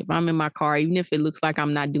space. Like if I'm in my car, even if it looks like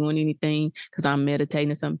I'm not doing anything because I'm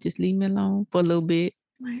meditating or something, just leave me alone for a little bit.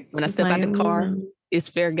 When I step out the car, it's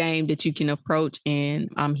fair game that you can approach and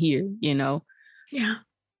I'm here, Yeah.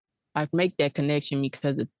 I make that connection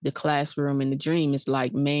because the classroom and the dream is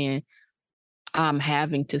like, man, I'm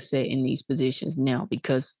having to sit in these positions now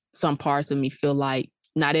because some parts of me feel like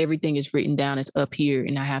not everything is written down. It's up here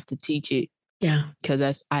and I have to teach it. Yeah.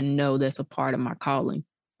 Because I know that's a part of my calling.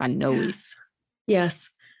 I know it. Yes.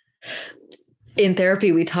 In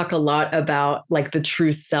therapy, we talk a lot about like the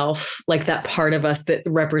true self, like that part of us that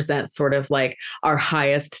represents sort of like our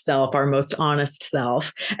highest self, our most honest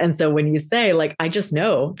self. And so when you say like, I just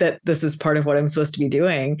know that this is part of what I'm supposed to be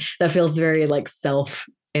doing, that feels very like self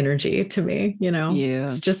energy to me, Yeah.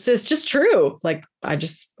 It's just true. Like, I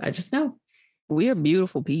just know. We are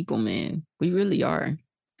beautiful people, man. We really are.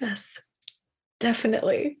 Yes.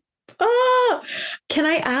 Definitely. Can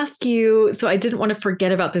I ask you? So I didn't want to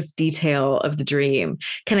forget about this detail of the dream.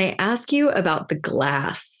 Can I ask you about the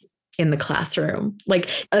glass in the classroom? Like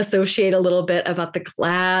associate a little bit about the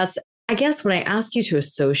glass. I guess when I ask you to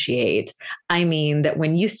associate, I mean that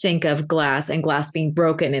when you think of glass and glass being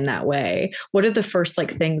broken in that way, what are the first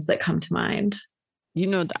like things that come to mind?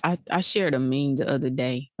 I shared a meme the other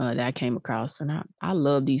day that I came across, and I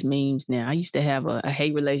love these memes now. I used to have a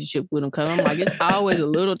hate relationship with them because I'm like, it's always a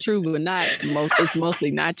little true, but it's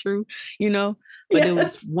mostly not true, But there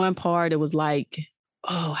was one part that was like,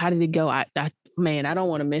 oh, how did it go? I don't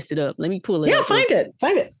want to mess it up. Let me pull it up. Find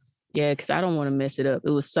it. Yeah, because I don't want to mess it up.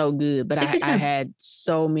 It was so good, but I had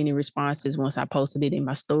so many responses once I posted it in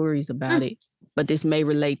my stories about it. But this may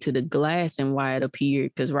relate to the glass and why it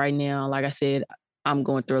appeared, because right now, like I said, I'm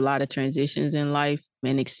going through a lot of transitions in life,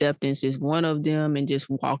 and acceptance is one of them, and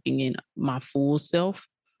just walking in my full self.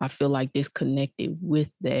 I feel like disconnected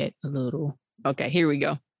with that a little. Okay, here we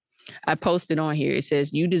go. I posted on here. It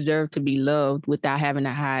says, you deserve to be loved without having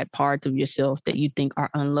to hide parts of yourself that you think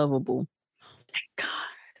are unlovable. Oh my God.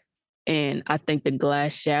 And I think the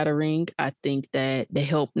glass shattering, I think that the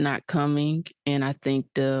help not coming, and I think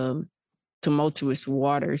the tumultuous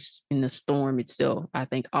waters in the storm itself. I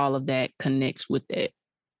think all of that connects with that.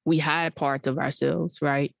 We hide parts of ourselves,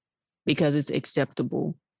 right? Because it's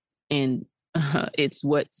acceptable and it's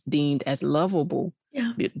what's deemed as lovable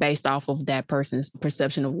based off of that person's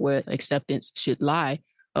perception of where acceptance should lie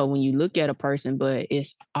when you look at a person, but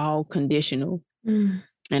it's all conditional. And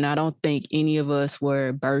I don't think any of us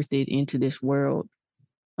were birthed into this world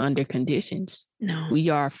under conditions. No. We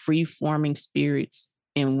are free-forming spirits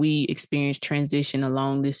and we experience transition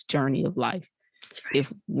along this journey of life. Right.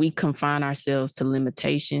 If we confine ourselves to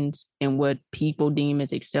limitations and what people deem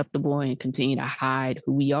as acceptable and continue to hide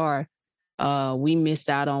who we are, we miss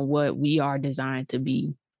out on what we are designed to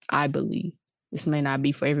be, I believe. This may not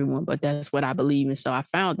be for everyone, but that's what I believe. And so I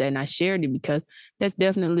found that and I shared it because that's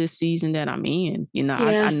definitely a season that I'm in. You know,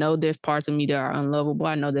 yes. I know there's parts of me that are unlovable.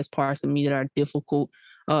 I know there's parts of me that are difficult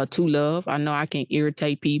to love. I know I can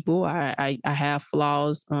irritate people. I have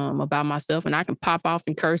flaws about myself, and I can pop off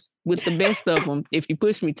and curse with the best of them if you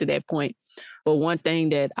push me to that point. But one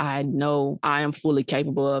thing that I know I am fully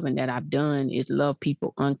capable of and that I've done is love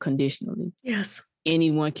people unconditionally. Yes.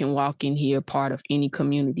 Anyone can walk in here part of any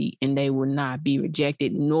community and they will not be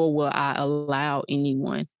rejected, nor will I allow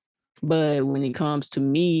anyone. But when it comes to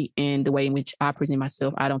me and the way in which I present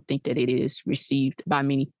myself, I don't think that it is received by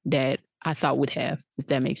many that I thought would have, if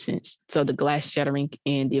that makes sense. So the glass shattering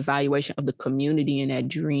and the evaluation of the community in that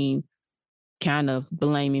dream kind of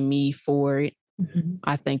blaming me for it. Mm-hmm.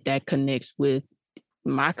 I think that connects with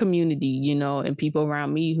my community, you know, and people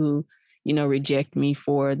around me who, you know, reject me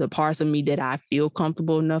for the parts of me that I feel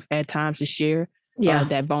comfortable enough at times to share. Yeah.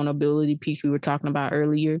 That vulnerability piece we were talking about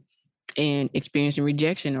earlier and experiencing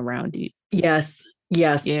rejection around it. Yes.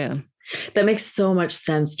 Yes. Yeah. That makes so much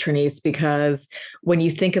sense, Trinice, because when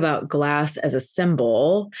you think about glass as a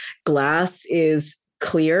symbol, glass is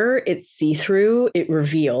clear, it's see-through, it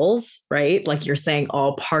reveals, right? Like you're saying,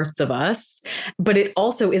 all parts of us, but it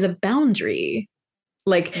also is a boundary.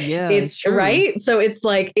 Like, yeah, it's right. So it's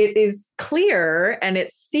like, it is clear and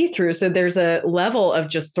it's see-through. So there's a level of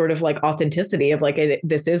just sort of like authenticity of like,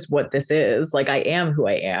 this is what this is. Like, I am who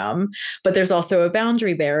I am, but there's also a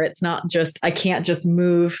boundary there. It's not just, I can't just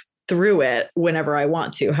move through it whenever I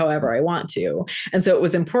want to, however I want to. And so it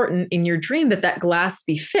was important in your dream that that glass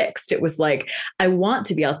be fixed. It was like, I want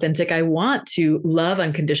to be authentic. I want to love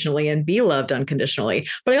unconditionally and be loved unconditionally,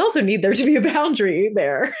 but I also need there to be a boundary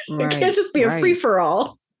there. Right, it can't just be a free for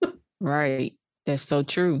all. Right. That's so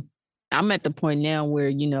true. I'm at the point now where,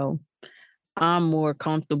 you know, I'm more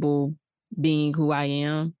comfortable being who I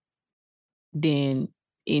am than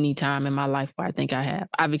any time in my life where I think I have.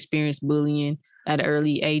 I've experienced bullying at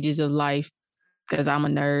early ages of life because I'm a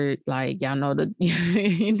nerd. Like, y'all know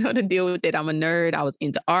you know the deal with it. I'm a nerd. I was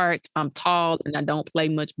into art. I'm tall and I don't play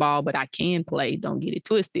much ball, but I can play. Don't get it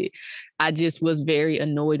twisted. I just was very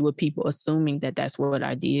annoyed with people assuming that that's what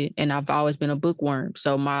I did. And I've always been a bookworm.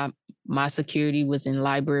 So my security was in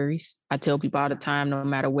libraries. I tell people all the time, no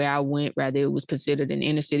matter where I went, whether it was considered an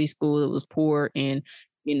inner city school, it was poor and,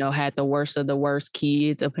 you know, had the worst of the worst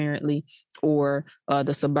kids, apparently, or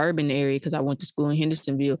the suburban area, because I went to school in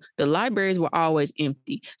Hendersonville, the libraries were always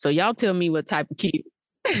empty. So y'all tell me what type of kid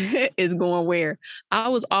is going where. I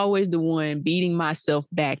was always the one beating myself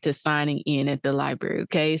back to signing in at the library,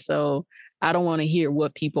 okay? So I don't want to hear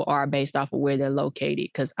what people are based off of where they're located,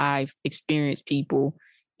 because I've experienced people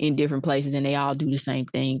in different places and they all do the same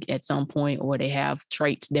thing at some point, or they have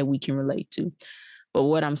traits that we can relate to. But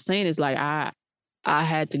what I'm saying is like, I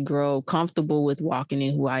had to grow comfortable with walking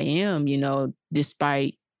in who I am, you know,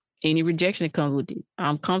 despite any rejection that comes with it.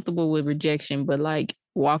 I'm comfortable with rejection, but like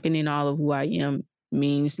walking in all of who I am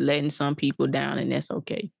means letting some people down, and that's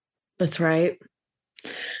okay. That's right.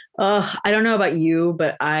 I don't know about you,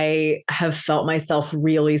 but I have felt myself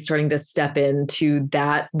really starting to step into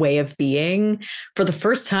that way of being for the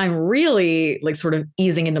first time, really like sort of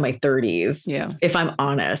easing into my 30s. Yeah. If I'm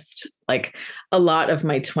honest, like a lot of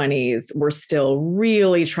my 20s were still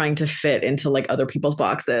really trying to fit into like other people's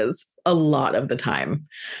boxes a lot of the time.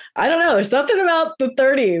 I don't know. There's something about the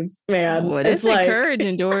 30s, man. Well, that's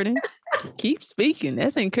encouraging, Jordan. Keep speaking.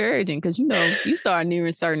 That's encouraging because, you know, you start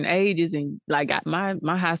nearing certain ages, and like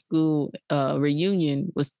my high school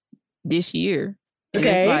reunion was this year. And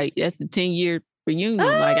it's like, that's the 10-year reunion.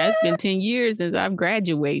 Like, it's been 10 years since I've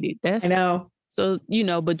graduated. I know. So, you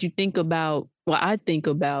know, but you think about, I think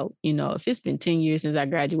about, you know, if it's been 10 years since I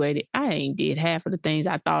graduated, I ain't did half of the things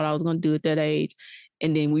I thought I was going to do at that age.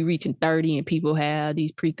 And then we reaching 30 and people have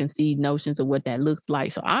these preconceived notions of what that looks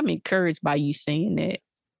like. So I'm encouraged by you saying that.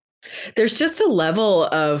 There's just a level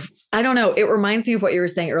of, I don't know, it reminds me of what you were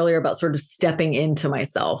saying earlier about sort of stepping into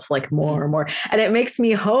myself like more and more. And it makes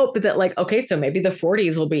me hope that like, okay, so maybe the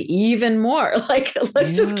 40s will be even more like,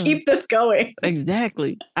 let's just keep this going.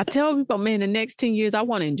 Exactly. I tell people, man, the next 10 years, I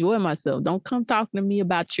want to enjoy myself. Don't come talking to me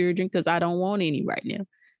about children because I don't want any right now.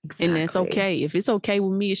 Exactly. And that's okay. If it's okay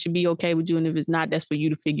with me, it should be okay with you. And if it's not, that's for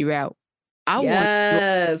you to figure out. I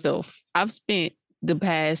want myself. I've spent the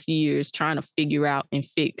past years trying to figure out and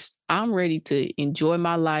fix. I'm ready to enjoy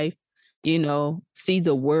my life, you know, see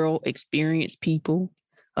the world, experience people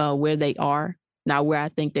where they are, not where I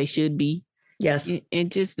think they should be. Yes.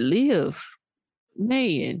 And just live,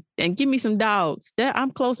 man. And give me some dogs.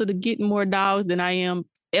 I'm closer to getting more dogs than I am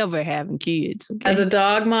ever having kids. Okay? As a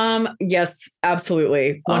dog mom, yes,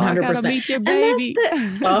 absolutely. 100%. Oh, I gotta meet your baby.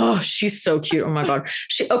 Oh, she's so cute. Oh my God.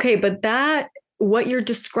 Okay, but what you're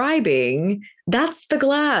describing, that's the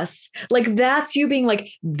glass. Like, that's you being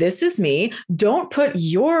like, this is me. Don't put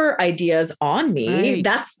your ideas on me. Right.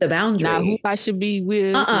 That's the boundary. Not who I should be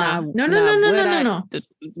with. No.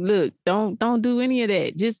 Look, don't do any of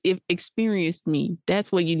that. Just experience me.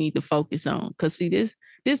 That's what you need to focus on. Because see,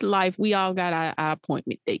 this life, we all got our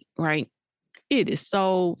appointment date, right? It is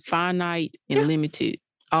so finite and limited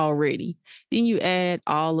already. Then you add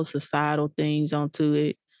all the societal things onto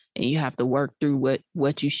it. And you have to work through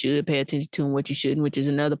what you should pay attention to and what you shouldn't, which is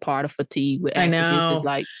another part of fatigue with activists. Is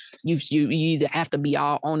like you either have to be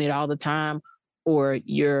all on it all the time, or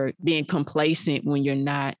you're being complacent when you're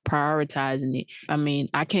not prioritizing it. I mean,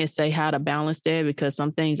 I can't say how to balance that because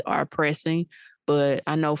some things are pressing, but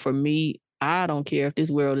I know for me, I don't care if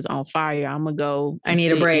this world is on fire. I'm gonna go. I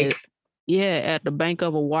need a break. At the bank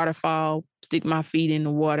of a waterfall, stick my feet in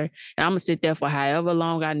the water, and I'm gonna sit there for however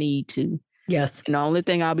long I need to. Yes. And the only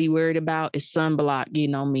thing I'll be worried about is sunblock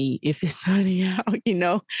getting on me if it's sunny out,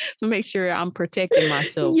 to make sure I'm protecting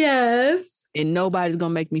myself. Yes. And nobody's going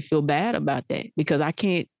to make me feel bad about that because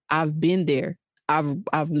I've been there.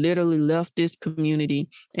 I've literally left this community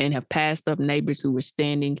and have passed up neighbors who were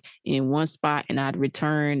standing in one spot, and I'd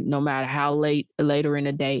return no matter how later in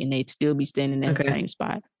the day, and they'd still be standing in the same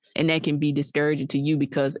spot. And that can be discouraging to you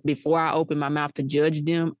because before I open my mouth to judge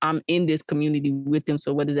them, I'm in this community with them.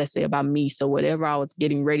 So what does that say about me? So whatever I was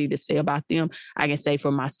getting ready to say about them, I can say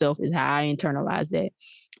for myself is how I internalize that.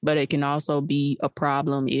 But it can also be a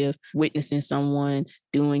problem if witnessing someone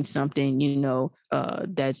doing something,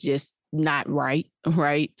 that's just not right.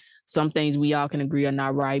 Some things we all can agree are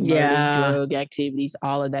not right. Murder, drug activities,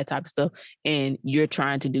 all of that type of stuff. And you're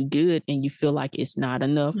trying to do good and you feel like it's not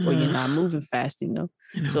enough or you're not moving fast enough.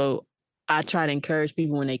 So I try to encourage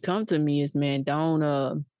people when they come to me is, man,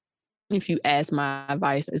 don't, if you ask my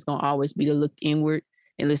advice, it's going to always be to look inward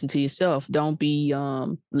and listen to yourself. Don't be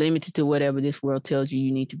limited to whatever this world tells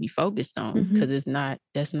you need to be focused on because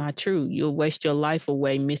that's not true. You'll waste your life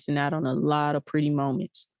away missing out on a lot of pretty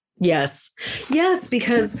moments. Yes,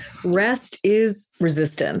 because rest is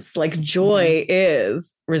resistance. Like joy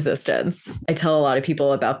is resistance. I tell a lot of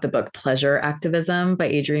people about the book Pleasure Activism by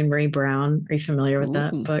Adrienne Maree Brown. Are you familiar with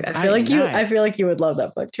that book? I feel like you would love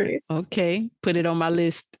that book, Terese. Okay, put it on my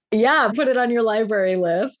list. Yeah, put it on your library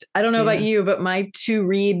list. I don't know about you, but my to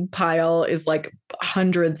read pile is like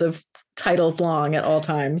hundreds of titles long at all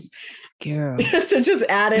times. Girl. So just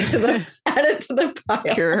add it to the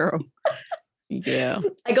pile. Girl. Yeah.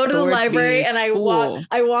 I go to the library and I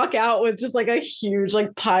walk out with just like a huge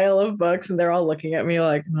like pile of books and they're all looking at me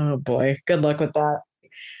like, oh boy, good luck with that.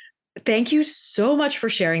 Thank you so much for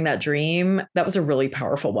sharing that dream. That was a really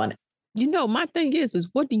powerful one. My thing is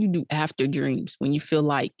what do you do after dreams when you feel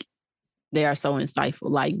like they are so insightful?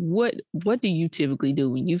 Like what do you typically do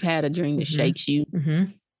when you've had a dream that shakes you? Mm-hmm.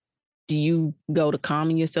 Do you go to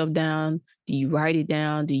calming yourself down? Do you write it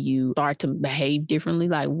down? Do you start to behave differently?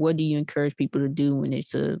 Like, what do you encourage people to do when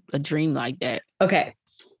it's a dream like that? Okay,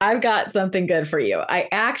 I've got something good for you. I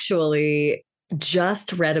actually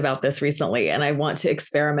just read about this recently and I want to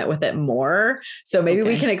experiment with it more. So maybe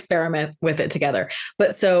we can experiment with it together.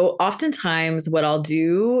 But so oftentimes what I'll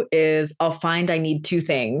do is I'll find I need two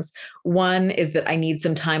things. One is that I need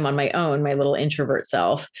some time on my own, my little introvert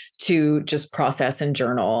self, to just process and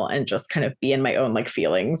journal and just kind of be in my own like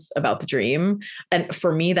feelings about the dream. And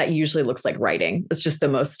for me, that usually looks like writing. It's just the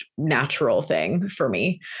most natural thing for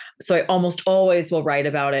me. So I almost always will write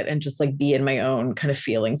about it and just like be in my own kind of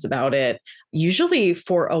feelings about it. Usually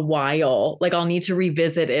for a while, like I'll need to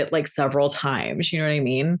revisit it like several times, you know what I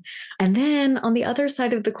mean? And then on the other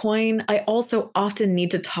side of the coin, I also often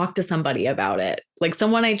need to talk to somebody about it, like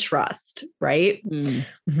someone I trust, right?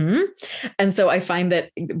 Mm-hmm. And so I find that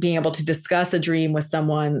being able to discuss a dream with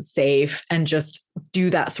someone safe and just do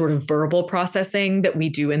that sort of verbal processing that we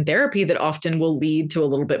do in therapy that often will lead to a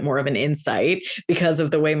little bit more of an insight because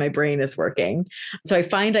of the way my brain is working. So I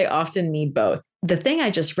find I often need both. The thing I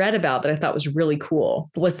just read about that I thought was really cool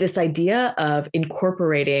was this idea of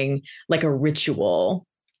incorporating like a ritual.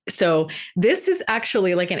 So this is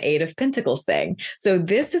actually like an Eight of Pentacles thing. So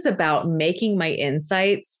this is about making my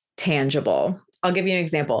insights tangible. I'll give you an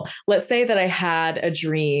example. Let's say that I had a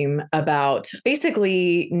dream about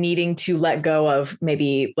basically needing to let go of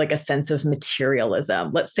maybe like a sense of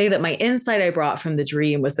materialism. Let's say that my insight I brought from the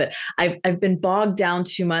dream was that I've been bogged down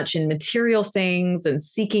too much in material things and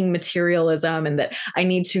seeking materialism, and that I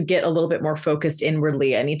need to get a little bit more focused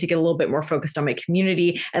inwardly. I need to get a little bit more focused on my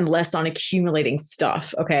community and less on accumulating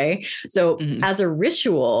stuff. Okay. So as a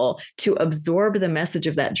ritual to absorb the message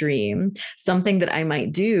of that dream, something that I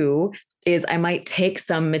might do is I might take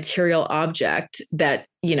some material object that,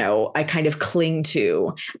 you know, I kind of cling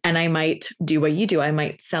to, and I might do what you do. I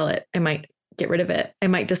might sell it. I might get rid of it. I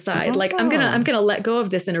might decide like, I'm going to let go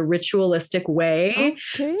of this in a ritualistic way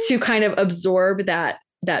to kind of absorb that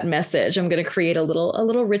message. I'm going to create a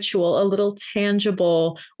little ritual, a little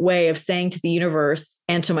tangible way of saying to the universe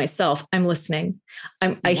and to myself, I'm listening.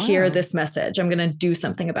 I hear this message. I'm going to do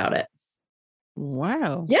something about it.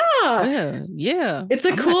 Wow. Yeah. Yeah. It's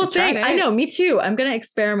a cool thing. I know. Me too. I'm going to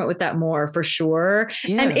experiment with that more for sure.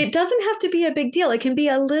 Yeah. And it doesn't have to be a big deal. It can be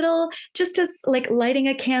a little, just as like lighting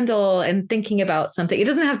a candle and thinking about something. It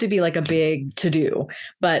doesn't have to be like a big to do,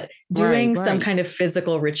 but doing some kind of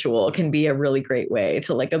physical ritual can be a really great way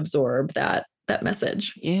to like absorb that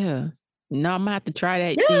message. Yeah. No, I'm gonna have to try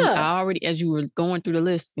that. Yeah. See, I already, as you were going through the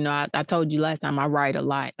list, you know, I told you last time I write a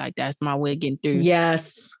lot. Like that's my way of getting through.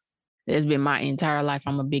 Yes. It's been my entire life.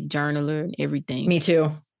 I'm a big journaler and everything. Me too.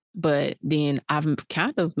 But then I've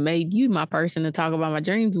kind of made you my person to talk about my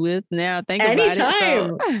dreams with. Now think about it.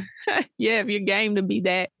 So, yeah, if you're game to be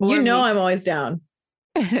that. You know, I'm always down.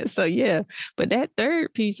 So yeah, but that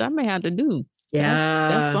third piece I may have to do. Yeah.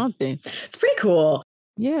 That's something. It's pretty cool.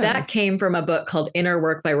 Yeah. That came from a book called Inner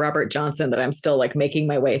Work by Robert Johnson that I'm still like making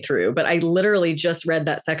my way through. But I literally just read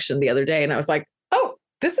that section the other day and I was like, oh,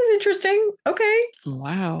 this is interesting. Okay.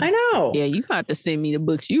 Wow. I know. Yeah, you have to send me the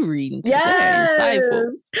books you reading.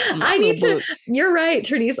 Yes. I need to. You're right,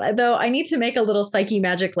 Therese. Though I need to make a little Psyche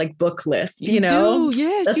Magic like book list. You know,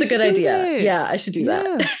 yes, that's a good idea. That. Yeah, I should do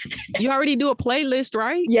that. You already do a playlist,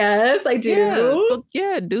 right? Yes, I do. Yeah,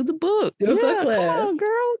 so do the book. Do a book list. Come on,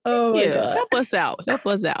 girl. Oh my God. Help us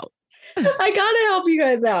out. I gotta help you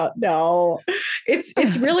guys out. No,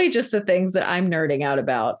 it's really just the things that I'm nerding out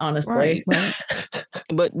about, honestly. Right.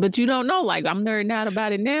 But you don't know, like I'm nerding out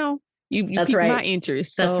about it now. You piqued my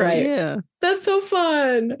interest. So, that's right. Yeah. That's so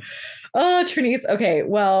fun. Oh, Therese. Okay.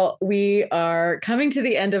 Well, we are coming to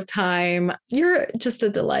the end of time. You're just a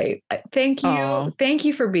delight. Thank you. Aww. Thank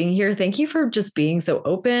you for being here. Thank you for just being so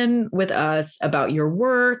open with us about your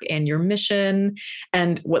work and your mission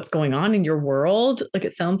and what's going on in your world. Like,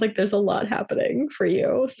 it sounds like there's a lot happening for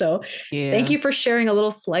you. So thank you for sharing a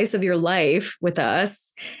little slice of your life with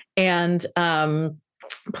us. And,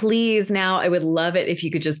 please, now I would love it if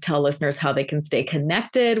you could just tell listeners how they can stay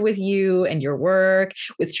connected with you and your work,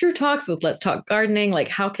 with True Talks, with Let's Talk Gardening. Like,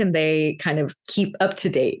 how can they kind of keep up to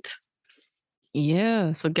date?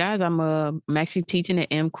 Yeah. So guys, I'm actually teaching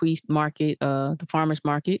at Amquist Market, the farmers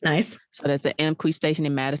market. Nice. So that's an Amquist station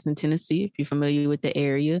in Madison, Tennessee, if you're familiar with the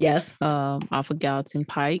area. Yes. Off of Gallatin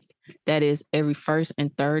Pike. That is every first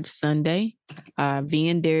and third Sunday. I've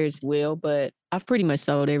been there as well, but I've pretty much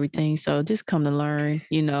sold everything. So just come to learn,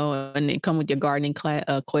 you know, and then come with your gardening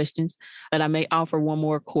questions. But I may offer one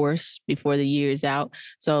more course before the year is out.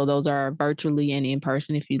 So those are virtually and in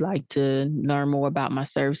person. If you'd like to learn more about my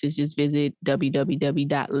services, just visit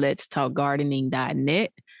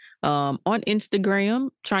www.letstalkgardening.net. On Instagram,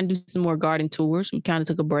 trying to do some more garden tours. We kind of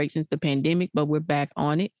took a break since the pandemic, but we're back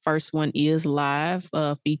on it. First one is live,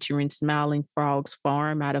 featuring Smiling Frogs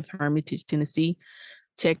Farm out of Hermitage, Tennessee.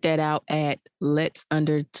 Check that out at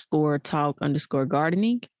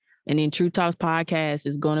let's_talk_gardening. And then True Talks podcast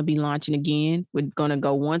is going to be launching again. We're going to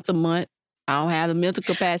go once a month. I don't have the mental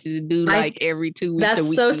capacity to do like every 2 weeks.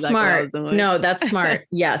 That's so smart. No, that's smart.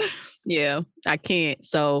 Yes. Yeah, I can't.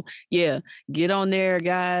 So yeah, get on there,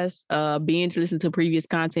 guys. Be interested to listen to previous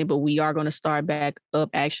content, but we are going to start back up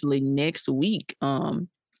actually next week.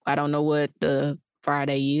 I don't know what the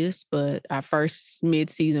Friday is, but our first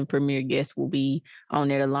mid-season premiere guest will be on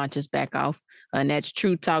there to launch us back off. And that's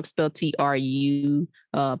True Talk, spelled TRU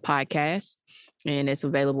podcast. And it's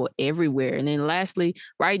available everywhere. And then lastly,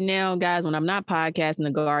 right now, guys, when I'm not podcasting the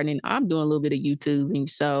gardening, I'm doing a little bit of YouTubing.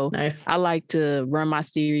 So nice. I like to run my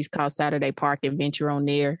series called Saturday Park Adventure on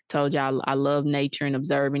there. Told y'all I love nature and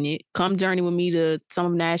observing it. Come journey with me to some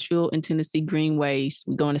of Nashville and Tennessee greenways.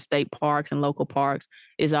 We go into state parks and local parks.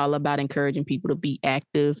 It's all about encouraging people to be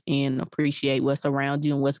active and appreciate what's around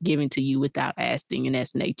you and what's given to you without asking. And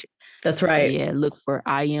that's nature. That's right. So yeah, look for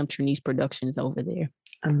I Am Therese Productions over there.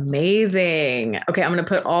 Amazing. Okay, I'm going to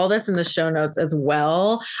put all this in the show notes as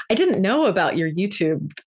well. I didn't know about your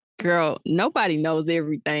YouTube Girl, nobody knows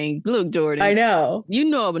everything. Look, Jordan. I know. You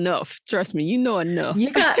know enough. Trust me, you know enough.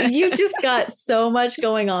 You just got so much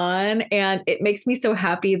going on. And it makes me so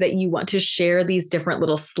happy that you want to share these different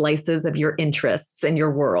little slices of your interests and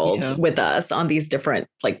your world with us on these different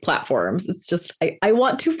like platforms. It's just, I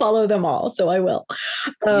want to follow them all. So I will.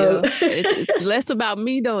 It's less about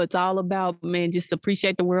me though. It's all about, man, just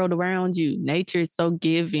appreciate the world around you. Nature is so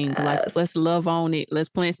giving. Yes. Like, let's love on it. Let's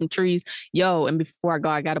plant some trees. Yo, and before I go,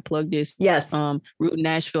 I got to plug this. Yes. Root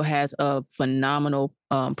Nashville has a phenomenal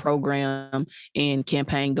program and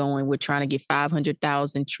campaign going. We're trying to get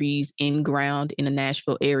 500,000 trees in ground in the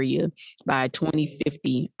Nashville area by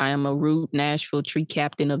 2050. I am a Root Nashville tree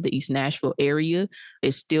captain of the East Nashville area.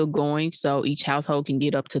 It's still going. So each household can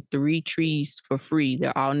get up to 3 trees for free.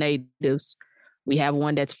 They're all natives. We have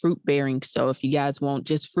one that's fruit bearing. So if you guys want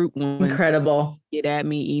just fruit ones, incredible. Get at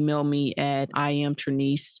me, email me at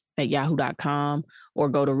iamtrinice@yahoo.com or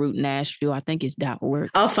go to Root Nashville. I think it's .org.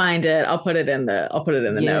 I'll find it. I'll put it in the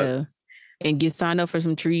notes. And get signed up for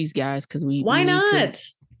some trees, guys, because why not?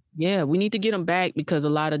 We need to get them back because a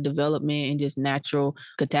lot of development and just natural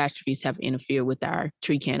catastrophes have interfered with our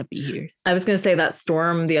tree canopy here. I was going to say that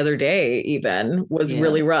storm the other day even was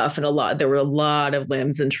really rough and there were a lot of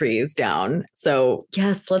limbs and trees down. So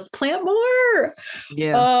yes, let's plant more.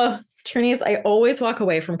 Yeah. Trinice, I always walk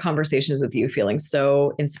away from conversations with you feeling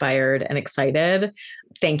so inspired and excited.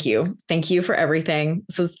 Thank you. Thank you for everything.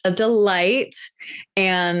 This was a delight.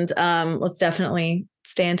 And let's definitely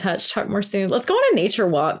stay in touch, talk more soon. Let's go on a nature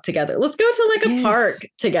walk together. Let's go to like a park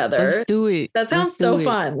together. Let's do it. That sounds so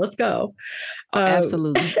fun. Let's go.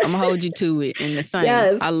 Absolutely. I'm gonna hold you to it. And the same.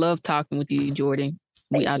 Yes. I love talking with you, Jordan.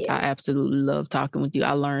 I absolutely love talking with you.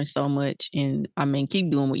 I learned so much. And I mean,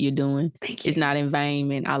 keep doing what you're doing. Thank you. It's not in vain,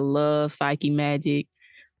 man. I love Psyche Magic.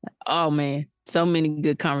 Oh man, so many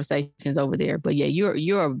good conversations over there. But yeah,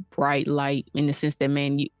 you're a bright light in the sense that,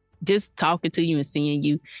 man, you just talking to you and seeing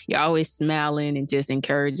you, you're always smiling and just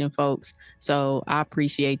encouraging folks. So I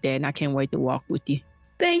appreciate that. And I can't wait to walk with you.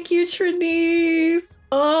 Thank you, Trinice.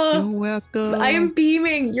 Oh, you're welcome. I am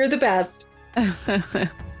beaming. You're the best.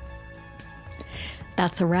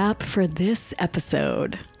 That's a wrap for this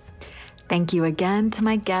episode. Thank you again to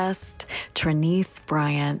my guest, Trinice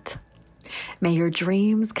Bryant. May your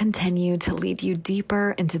dreams continue to lead you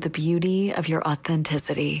deeper into the beauty of your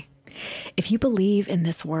authenticity. If you believe in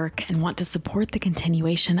this work and want to support the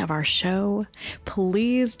continuation of our show,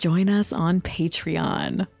 please join us on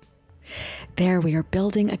Patreon. There we are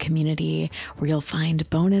building a community where you'll find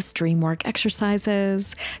bonus DreamWork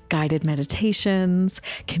exercises, guided meditations,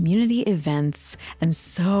 community events, and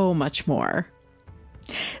so much more.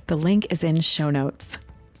 The link is in show notes.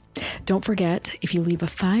 Don't forget, if you leave a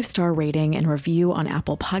 5-star rating and review on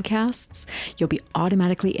Apple Podcasts, you'll be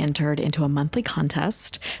automatically entered into a monthly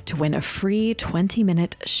contest to win a free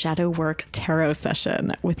 20-minute shadow work tarot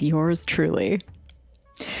session with yours truly.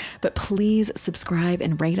 But please subscribe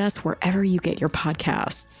and rate us wherever you get your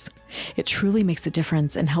podcasts. It truly makes a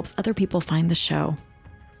difference and helps other people find the show.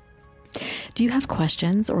 Do you have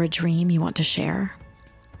questions or a dream you want to share?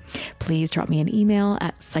 Please drop me an email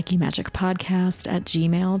at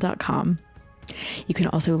psychemagicpodcast@gmail.com. You can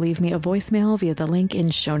also leave me a voicemail via the link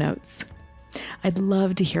in show notes. I'd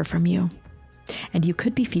love to hear from you, and you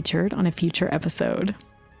could be featured on a future episode.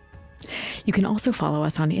 You can also follow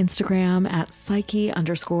us on Instagram at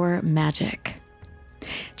psyche_magic.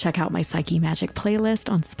 Check out my Psyche Magic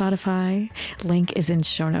playlist on Spotify. Link is in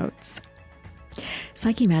show notes.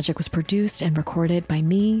 Psyche Magic was produced and recorded by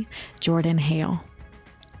me, Jordan Hale.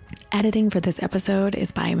 Editing for this episode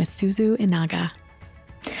is by Masuzu Inaga.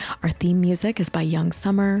 Our theme music is by Young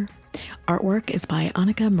Summer. Artwork is by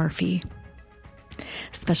Annika Murphy.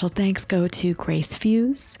 Special thanks go to Grace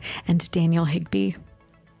Fuse and Daniel Higby.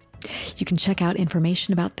 You can check out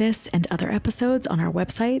information about this and other episodes on our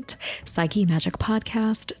website,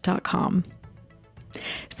 psychemagicpodcast.com.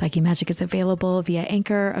 Psyche Magic is available via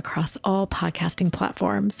Anchor across all podcasting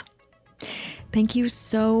platforms. Thank you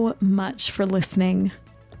so much for listening.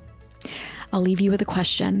 I'll leave you with a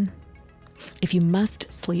question. If you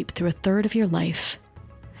must sleep through a third of your life,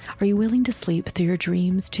 are you willing to sleep through your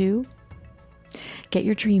dreams too? Get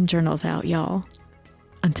your dream journals out, y'all.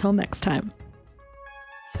 Until next time.